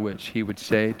means by which He would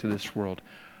say to this world,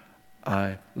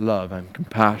 I'm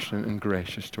compassionate and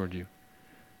gracious toward you.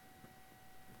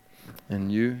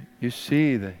 And you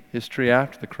see the history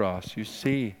after the cross. You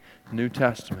see the New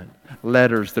Testament,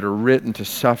 letters that are written to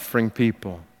suffering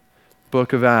people.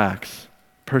 Book of Acts,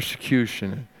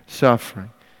 persecution, suffering.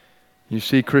 You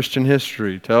see Christian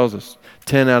history tells us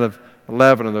 10 out of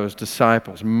 11 of those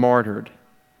disciples martyred.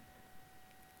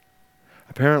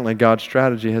 Apparently God's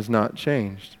strategy has not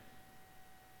changed.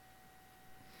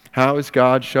 How is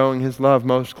God showing His love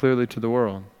most clearly to the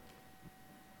world?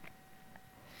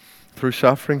 Through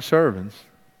suffering servants.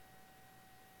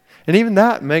 And even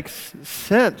that makes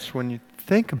sense when you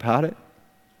think about it.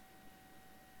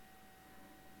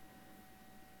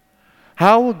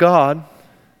 How will God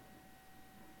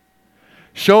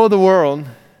show the world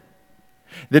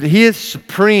that He is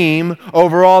supreme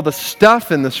over all the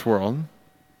stuff in this world,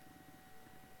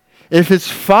 if His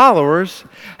followers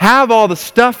have all the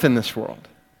stuff in this world?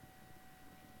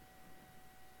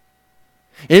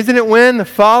 Isn't it when the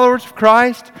followers of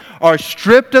Christ are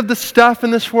stripped of the stuff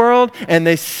in this world and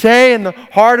they say in the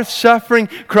heart of suffering,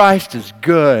 Christ is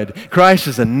good, Christ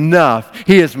is enough,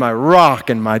 He is my rock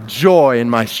and my joy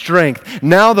and my strength.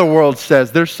 Now the world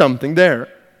says there's something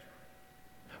there.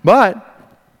 But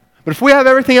if we have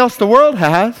everything else the world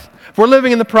has, if we're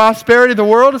living in the prosperity the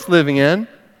world is living in,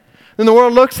 then the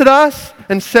world looks at us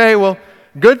and say, well,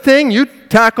 good thing you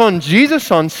tack on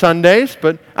Jesus on Sundays,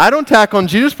 but I don't tack on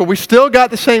Jesus, but we still got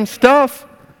the same stuff.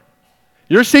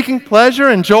 You're seeking pleasure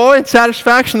and joy and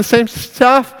satisfaction, the same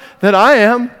stuff that I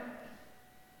am.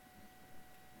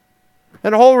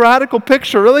 And a whole radical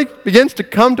picture really begins to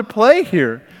come to play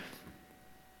here.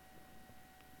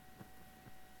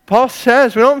 Paul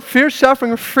says we don't fear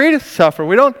suffering, we're free to suffer.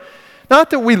 Not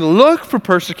that we look for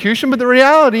persecution, but the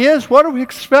reality is, what do we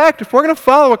expect? If we're going to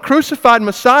follow a crucified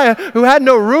Messiah who had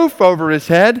no roof over His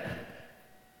head,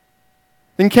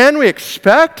 then can we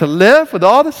expect to live with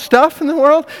all the stuff in the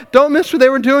world? Don't miss what they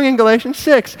were doing in Galatians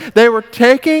 6. They were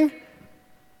taking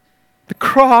the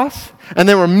cross and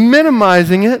they were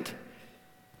minimizing it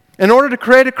in order to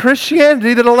create a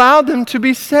Christianity that allowed them to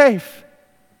be safe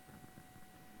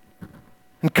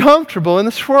and comfortable in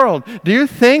this world. Do you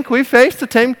think we face the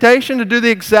temptation to do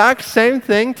the exact same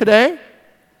thing today?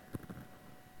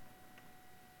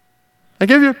 I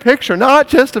give you a picture, not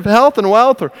just of health and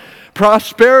wealth or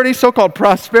prosperity, so-called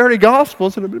prosperity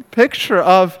gospels, but a picture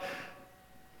of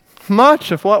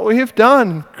much of what we have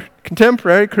done in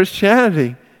contemporary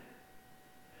Christianity.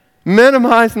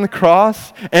 Minimizing the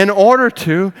cross in order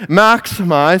to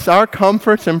maximize our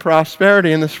comforts and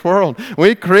prosperity in this world.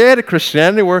 We create a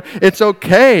Christianity where it's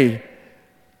okay.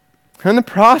 In the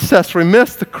process, we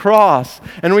miss the cross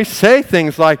and we say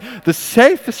things like, the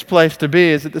safest place to be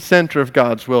is at the center of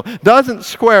God's will. Doesn't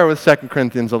square with 2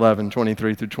 Corinthians 11,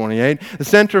 23 through 28. The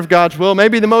center of God's will may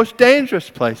be the most dangerous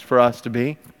place for us to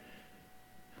be.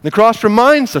 The cross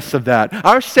reminds us of that.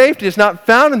 Our safety is not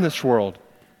found in this world.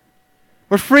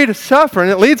 We're free to suffer, and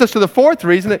it leads us to the fourth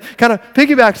reason that kind of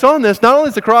piggybacks on this. Not only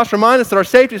does the cross remind us that our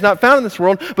safety is not found in this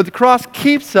world, but the cross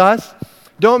keeps us,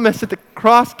 don't miss it, the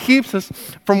cross keeps us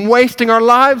from wasting our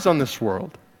lives on this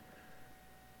world.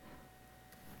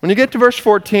 When you get to verse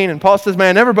 14, and Paul says, may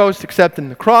I never boast except in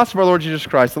the cross of our Lord Jesus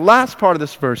Christ. The last part of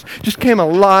this verse just came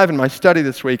alive in my study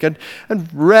this week.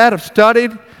 I've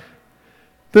studied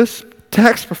this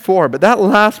text before, but that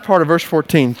last part of verse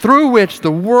 14, through which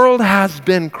the world has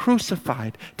been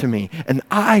crucified to me, and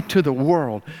I to the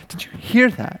world. Did you hear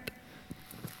that?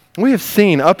 We have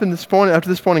seen up to this point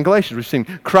in Galatians, we've seen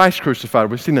Christ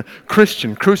crucified. We've seen the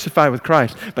Christian crucified with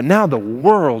Christ, but now the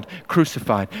world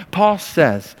crucified. Paul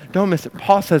says, don't miss it,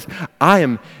 Paul says, I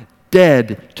am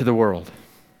dead to the world.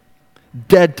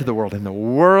 Dead to the world, and the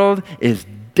world is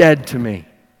dead to me.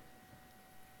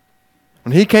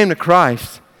 When he came to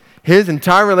Christ, his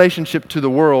entire relationship to the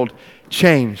world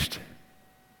changed.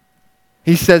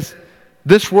 He says,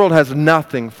 this world has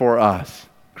nothing for us,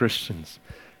 Christians.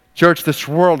 Church, this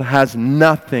world has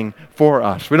nothing for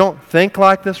us. We don't think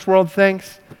like this world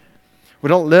thinks. We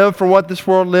don't live for what this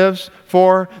world lives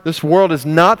for. This world is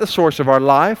not the source of our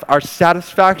life, our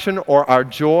satisfaction, or our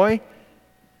joy.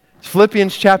 It's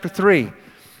Philippians chapter 3.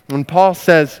 When Paul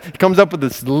says, he comes up with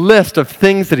this list of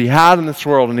things that he had in this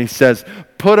world, and he says,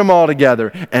 put them all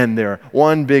together, and they're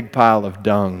one big pile of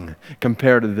dung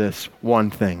compared to this one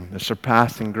thing, the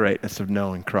surpassing greatness of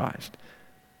knowing Christ.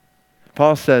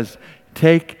 Paul says,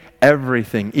 take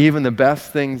everything, even the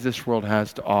best things this world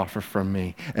has to offer from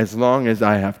me. As long as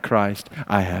I have Christ,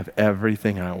 I have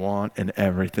everything I want and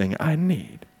everything I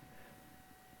need.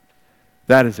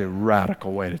 That is a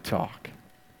radical way to talk.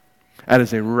 That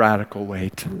is a radical way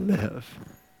to live.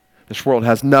 This world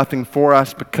has nothing for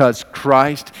us because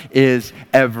Christ is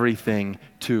everything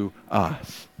to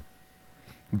us.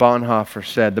 Bonhoeffer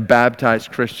said, the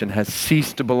baptized Christian has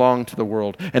ceased to belong to the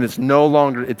world and is no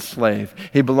longer its slave.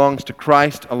 He belongs to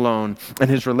Christ alone, and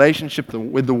his relationship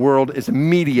with the world is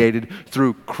mediated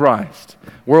through Christ.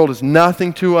 The world is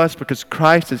nothing to us because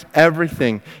Christ is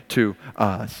everything to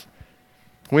us.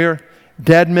 We're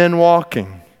dead men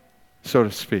walking, so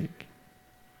to speak.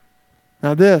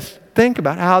 Now think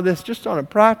about how this, just on a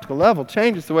practical level,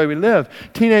 changes the way we live.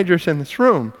 Teenagers in this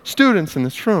room, students in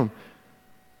this room.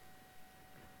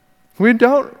 We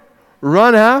don't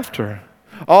run after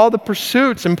all the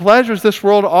pursuits and pleasures this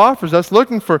world offers us,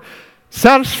 looking for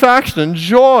satisfaction and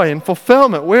joy and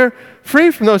fulfillment. We're free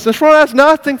from those. This world has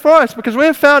nothing for us because we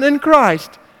have found in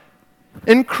Christ,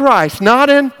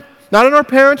 not in Not in our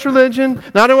parents' religion,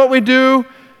 not in what we do,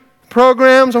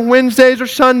 programs on Wednesdays or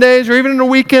Sundays, or even in a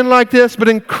weekend like this, but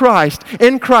in Christ.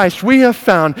 In Christ, we have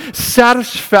found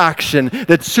satisfaction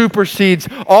that supersedes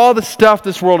all the stuff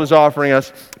this world is offering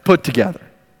us put together.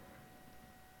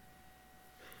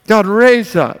 God,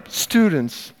 raise up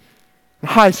students in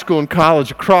high school and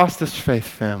college across this faith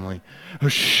family who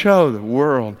show the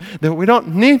world that we don't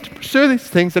need to pursue these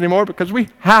things anymore because we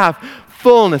have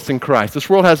fullness in Christ. This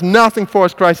world has nothing for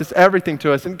us. Christ is everything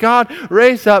to us. And God,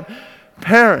 raise up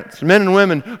parents, men and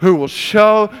women, who will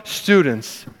show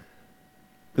students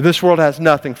that this world has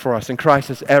nothing for us and Christ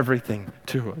is everything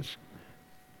to us.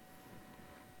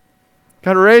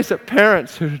 God, raise up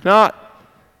parents who do not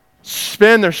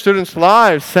spend their students'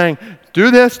 lives saying, do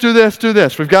this, do this, do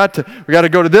this. We got to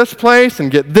go to this place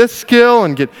and get this skill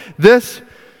and get this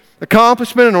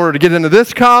accomplishment in order to get into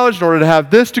this college, in order to have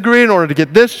this degree, in order to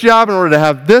get this job, in order to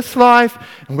have this life.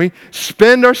 And we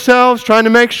spend ourselves trying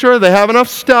to make sure they have enough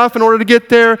stuff in order to get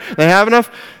there, they have enough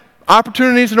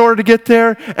opportunities in order to get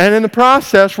there, and in the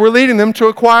process, we're leading them to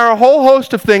acquire a whole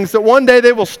host of things that one day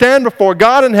they will stand before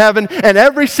God in heaven, and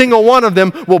every single one of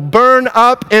them will burn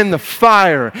up in the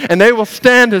fire, and they will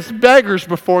stand as beggars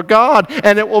before God,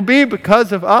 and it will be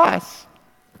because of us.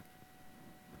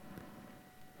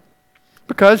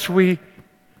 Because we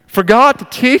forgot to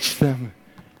teach them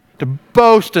to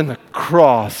boast in the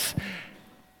cross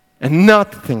and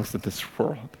not the things of this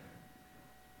world.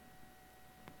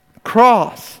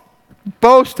 Cross.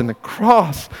 Boast in the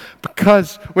cross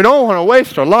because we don't want to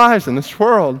waste our lives in this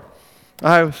world.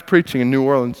 I was preaching in New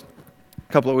Orleans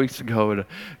a couple of weeks ago at a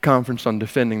conference on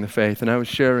defending the faith, and I was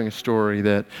sharing a story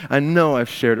that I know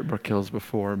I've shared at Brook Hills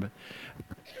before, but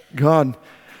God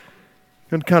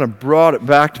kind of brought it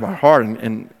back to my heart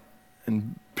and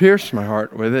pierced my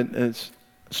heart with it. It's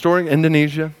a story in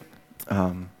Indonesia,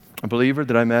 a believer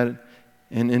that I met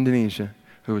in Indonesia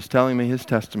who was telling me his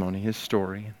testimony, his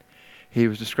story. He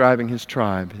was describing his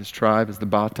tribe. His tribe is the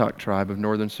Batak tribe of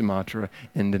northern Sumatra,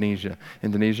 Indonesia.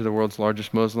 Indonesia, the world's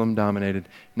largest Muslim-dominated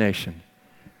nation.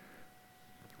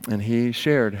 And he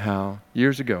shared how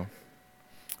years ago,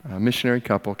 a missionary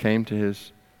couple came to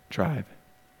his tribe,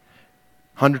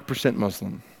 100%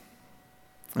 Muslim.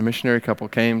 A missionary couple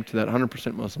came to that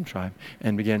 100% Muslim tribe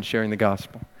and began sharing the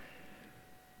gospel.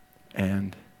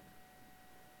 And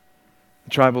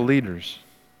the tribal leaders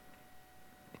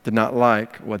did not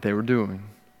like what they were doing.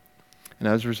 And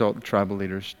as a result, the tribal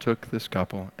leaders took this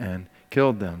couple and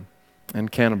killed them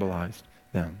and cannibalized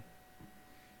them.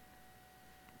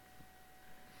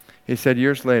 He said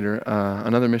years later,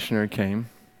 another missionary came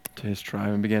to his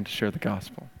tribe and began to share the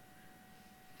gospel.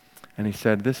 And he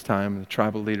said this time the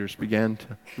tribal leaders began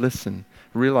to listen,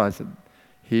 realize that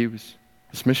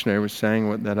this missionary was saying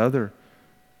what that other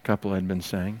couple had been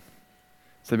saying.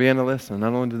 So they began to listen.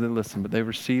 Not only did they listen, but they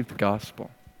received the gospel.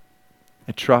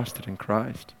 They trusted in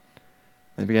Christ.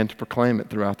 They began to proclaim it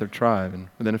throughout their tribe. And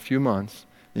within a few months,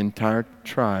 the entire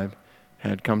tribe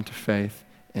had come to faith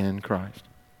in Christ.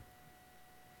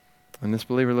 And this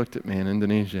believer looked at me in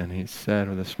Indonesia and he said,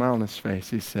 with a smile on his face,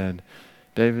 he said,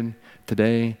 David,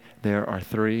 today there are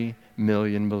 3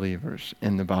 million believers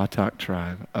in the Batak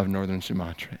tribe of northern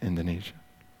Sumatra, Indonesia.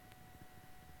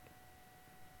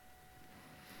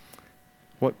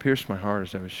 What pierced my heart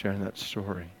as I was sharing that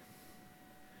story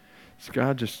is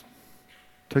God just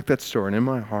took that story and in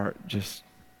my heart just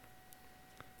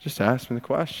asked me the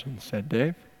question, said,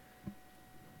 Dave,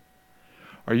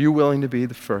 are you willing to be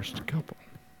the first couple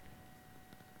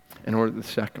in order that the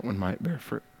second one might bear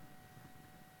fruit?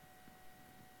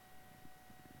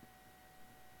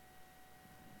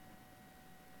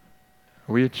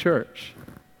 Are we a church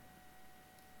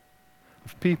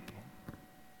of people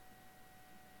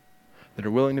that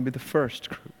are willing to be the first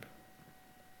group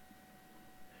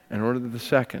in order that the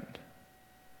second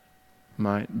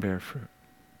might bear fruit?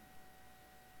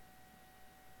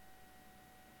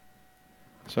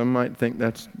 Some might think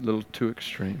that's a little too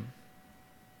extreme.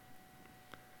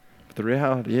 But the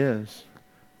reality is,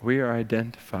 we are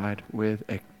identified with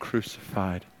a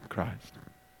crucified Christ.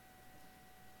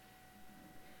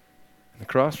 And the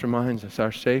cross reminds us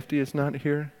our safety is not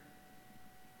here,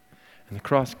 and the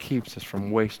cross keeps us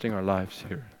from wasting our lives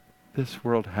here. This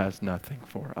world has nothing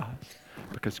for us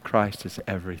because Christ is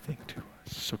everything to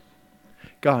us. So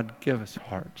God, give us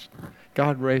hearts.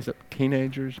 God, raise up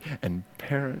teenagers and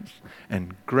parents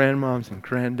and grandmoms and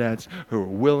granddads who are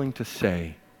willing to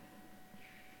say,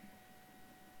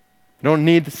 I don't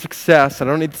need the success, I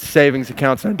don't need the savings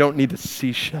accounts, I don't need the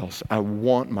seashells. I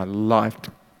want my life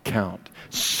to count.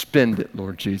 Spend it,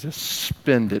 Lord Jesus.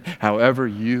 Spend it however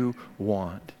you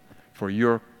want for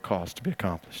your cause to be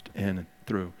accomplished in and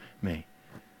through me.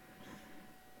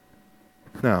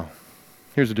 Now,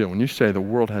 here's the deal. When you say the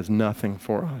world has nothing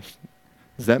for us,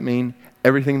 does that mean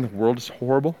everything in the world is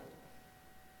horrible?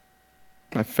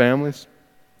 My family's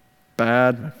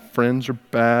bad. My friends are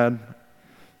bad.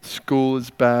 School is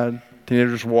bad.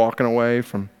 Teenagers walking away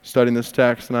from studying this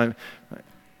text, and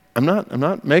I'm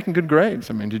not making good grades.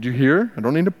 I mean, did you hear? I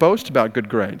don't need to boast about good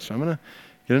grades. So I'm going to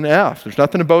get an F. There's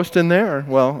nothing to boast in there.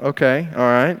 Well, okay, all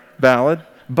right, valid,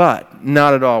 but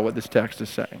not at all what this text is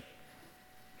saying.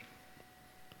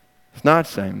 It's not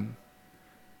saying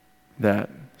that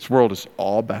this world is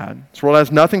all bad. This world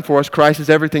has nothing for us. Christ is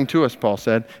everything to us, Paul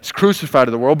said. He's crucified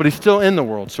to the world, but he's still in the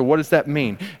world. So what does that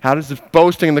mean? How does this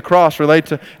boasting in the cross relate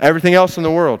to everything else in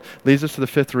the world? Leads us to the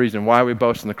fifth reason why we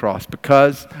boast in the cross.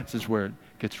 Because, this is where it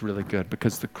gets really good,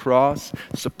 because the cross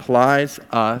supplies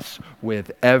us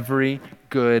with every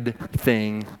good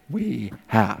thing we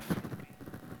have.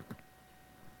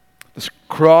 This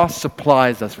cross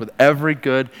supplies us with every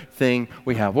good thing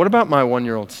we have. What about my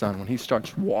 1-year-old son when he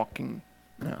starts walking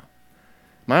now?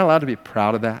 Am I allowed to be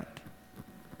proud of that?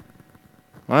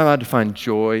 Am I allowed to find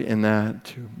joy in that,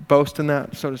 to boast in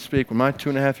that, so to speak? When my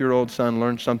 2.5-year-old son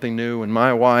learns something new, when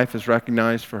my wife is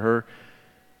recognized for her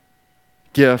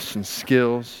gifts and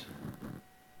skills.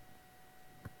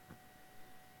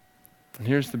 And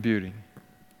here's the beauty.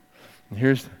 And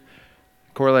here's the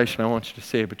correlation I want you to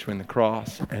see between the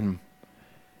cross and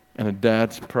a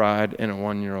dad's pride in a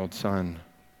 1-year-old son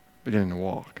beginning to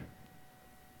walk.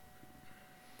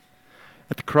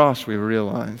 At the cross, we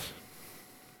realize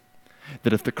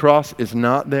that if the cross is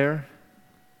not there,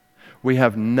 we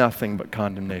have nothing but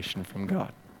condemnation from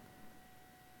God.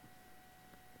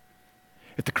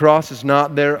 If the cross is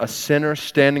not there, a sinner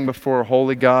standing before a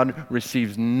holy God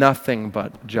receives nothing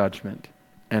but judgment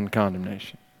and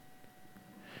condemnation.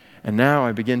 And now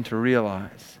I begin to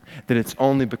realize that it's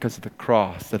only because of the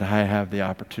cross that I have the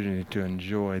opportunity to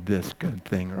enjoy this good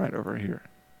thing right over here.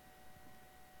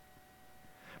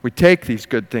 We take these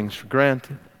good things for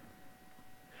granted.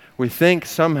 We think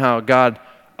somehow God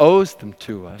owes them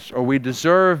to us, or we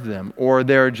deserve them, or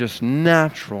they're just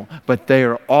natural, but they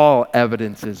are all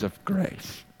evidences of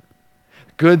grace.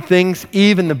 Good things,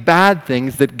 even the bad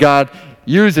things that God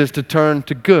uses to turn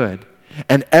to good.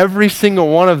 And every single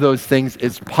one of those things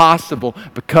is possible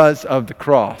because of the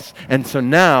cross. And so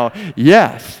now,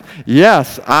 yes,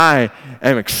 I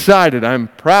am excited. I'm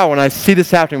proud when I see this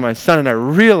happening to my son, and I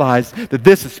realize that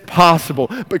this is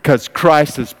possible because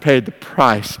Christ has paid the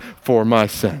price for my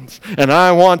sins. And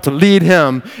I want to lead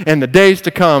him in the days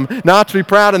to come, not to be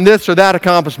proud in this or that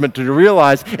accomplishment, to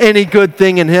realize any good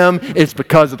thing in him is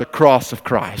because of the cross of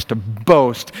Christ, to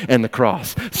boast in the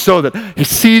cross, so that he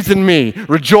sees in me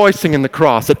rejoicing in the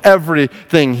cross at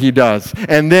everything he does.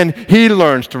 And then he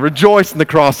learns to rejoice in the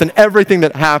cross and everything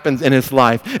that happens in his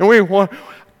life. And we want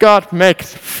God, make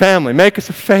us a family, make us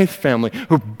a faith family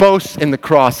who boasts in the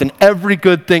cross and every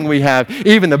good thing we have,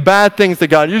 even the bad things that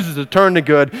God uses to turn to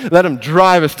good. Let him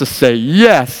drive us to say,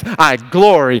 yes, I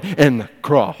glory in the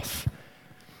cross.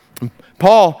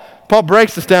 Paul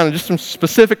breaks this down in just some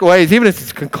specific ways, even as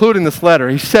he's concluding this letter.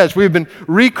 He says we've been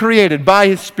recreated by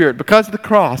his Spirit because of the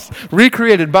cross,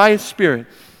 recreated by his Spirit.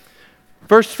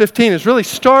 Verse 15 is really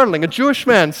startling. A Jewish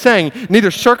man saying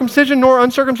neither circumcision nor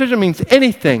uncircumcision means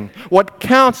anything. What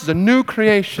counts is a new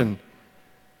creation.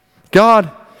 God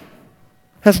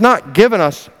has not given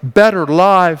us better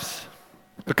lives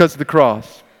because of the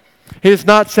cross. He has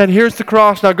not said, here's the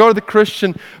cross, now go to the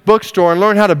Christian bookstore and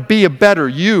learn how to be a better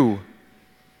you.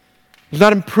 He's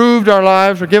not improved our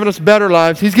lives or given us better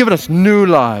lives. He's given us new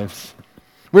lives.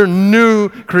 We're new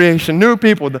creation, new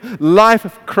people, the life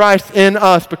of Christ in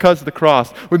us because of the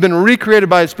cross. We've been recreated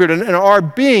by his Spirit and are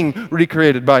being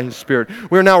recreated by his Spirit.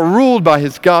 We're now ruled by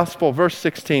his gospel. Verse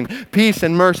 16, peace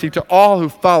and mercy to all who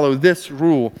follow this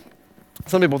rule.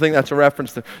 Some people think that's a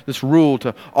reference to this rule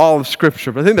to all of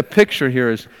Scripture, but I think the picture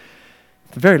here is,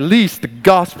 at the very least, the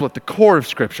gospel at the core of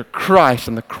Scripture, Christ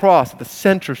and the cross at the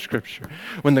center of Scripture.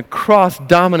 When the cross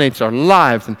dominates our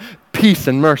lives and peace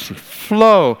and mercy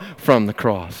flow from the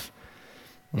cross.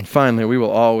 And finally, we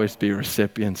will always be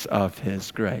recipients of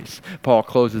his grace. Paul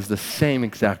closes the same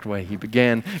exact way he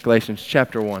began. Galatians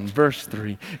chapter 1, verse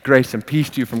 3. Grace and peace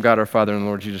to you from God our Father and the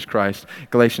Lord Jesus Christ.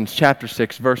 Galatians chapter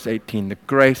 6, verse 18. The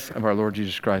grace of our Lord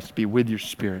Jesus Christ be with your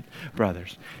spirit.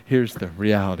 Brothers, here's the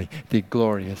reality, the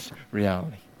glorious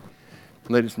reality.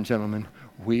 Ladies and gentlemen,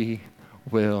 we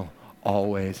will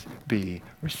always be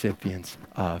recipients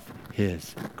of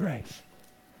his grace.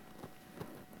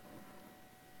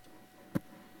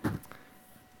 I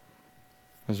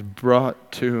was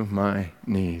brought to my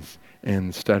knees in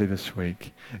the study this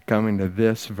week, coming to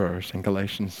this verse in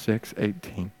Galatians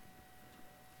 6:18.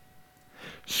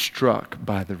 struck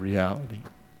by the reality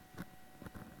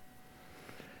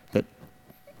that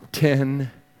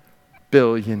 10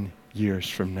 billion years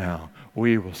from now,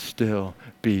 we will still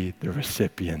be the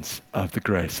recipients of the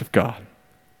grace of God.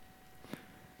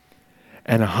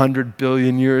 And 100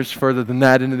 billion years further than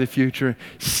that into the future,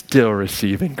 still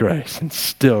receiving grace and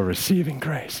still receiving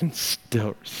grace and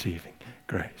still receiving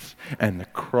grace. And the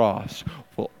cross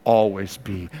will always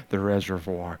be the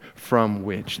reservoir from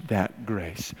which that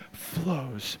grace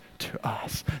flows to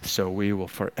us. So we will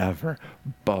forever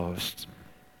boast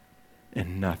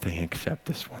in nothing except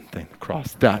this one thing, the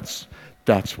cross. That's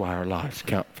why our lives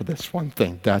count for this one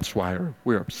thing. That's why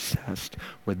we're obsessed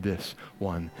with this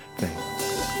one thing.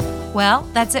 Well,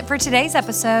 that's it for today's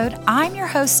episode. I'm your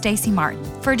host, Stacey Martin.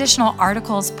 For additional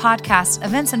articles, podcasts,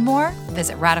 events, and more,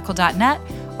 visit radical.net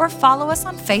or follow us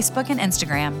on Facebook and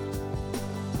Instagram.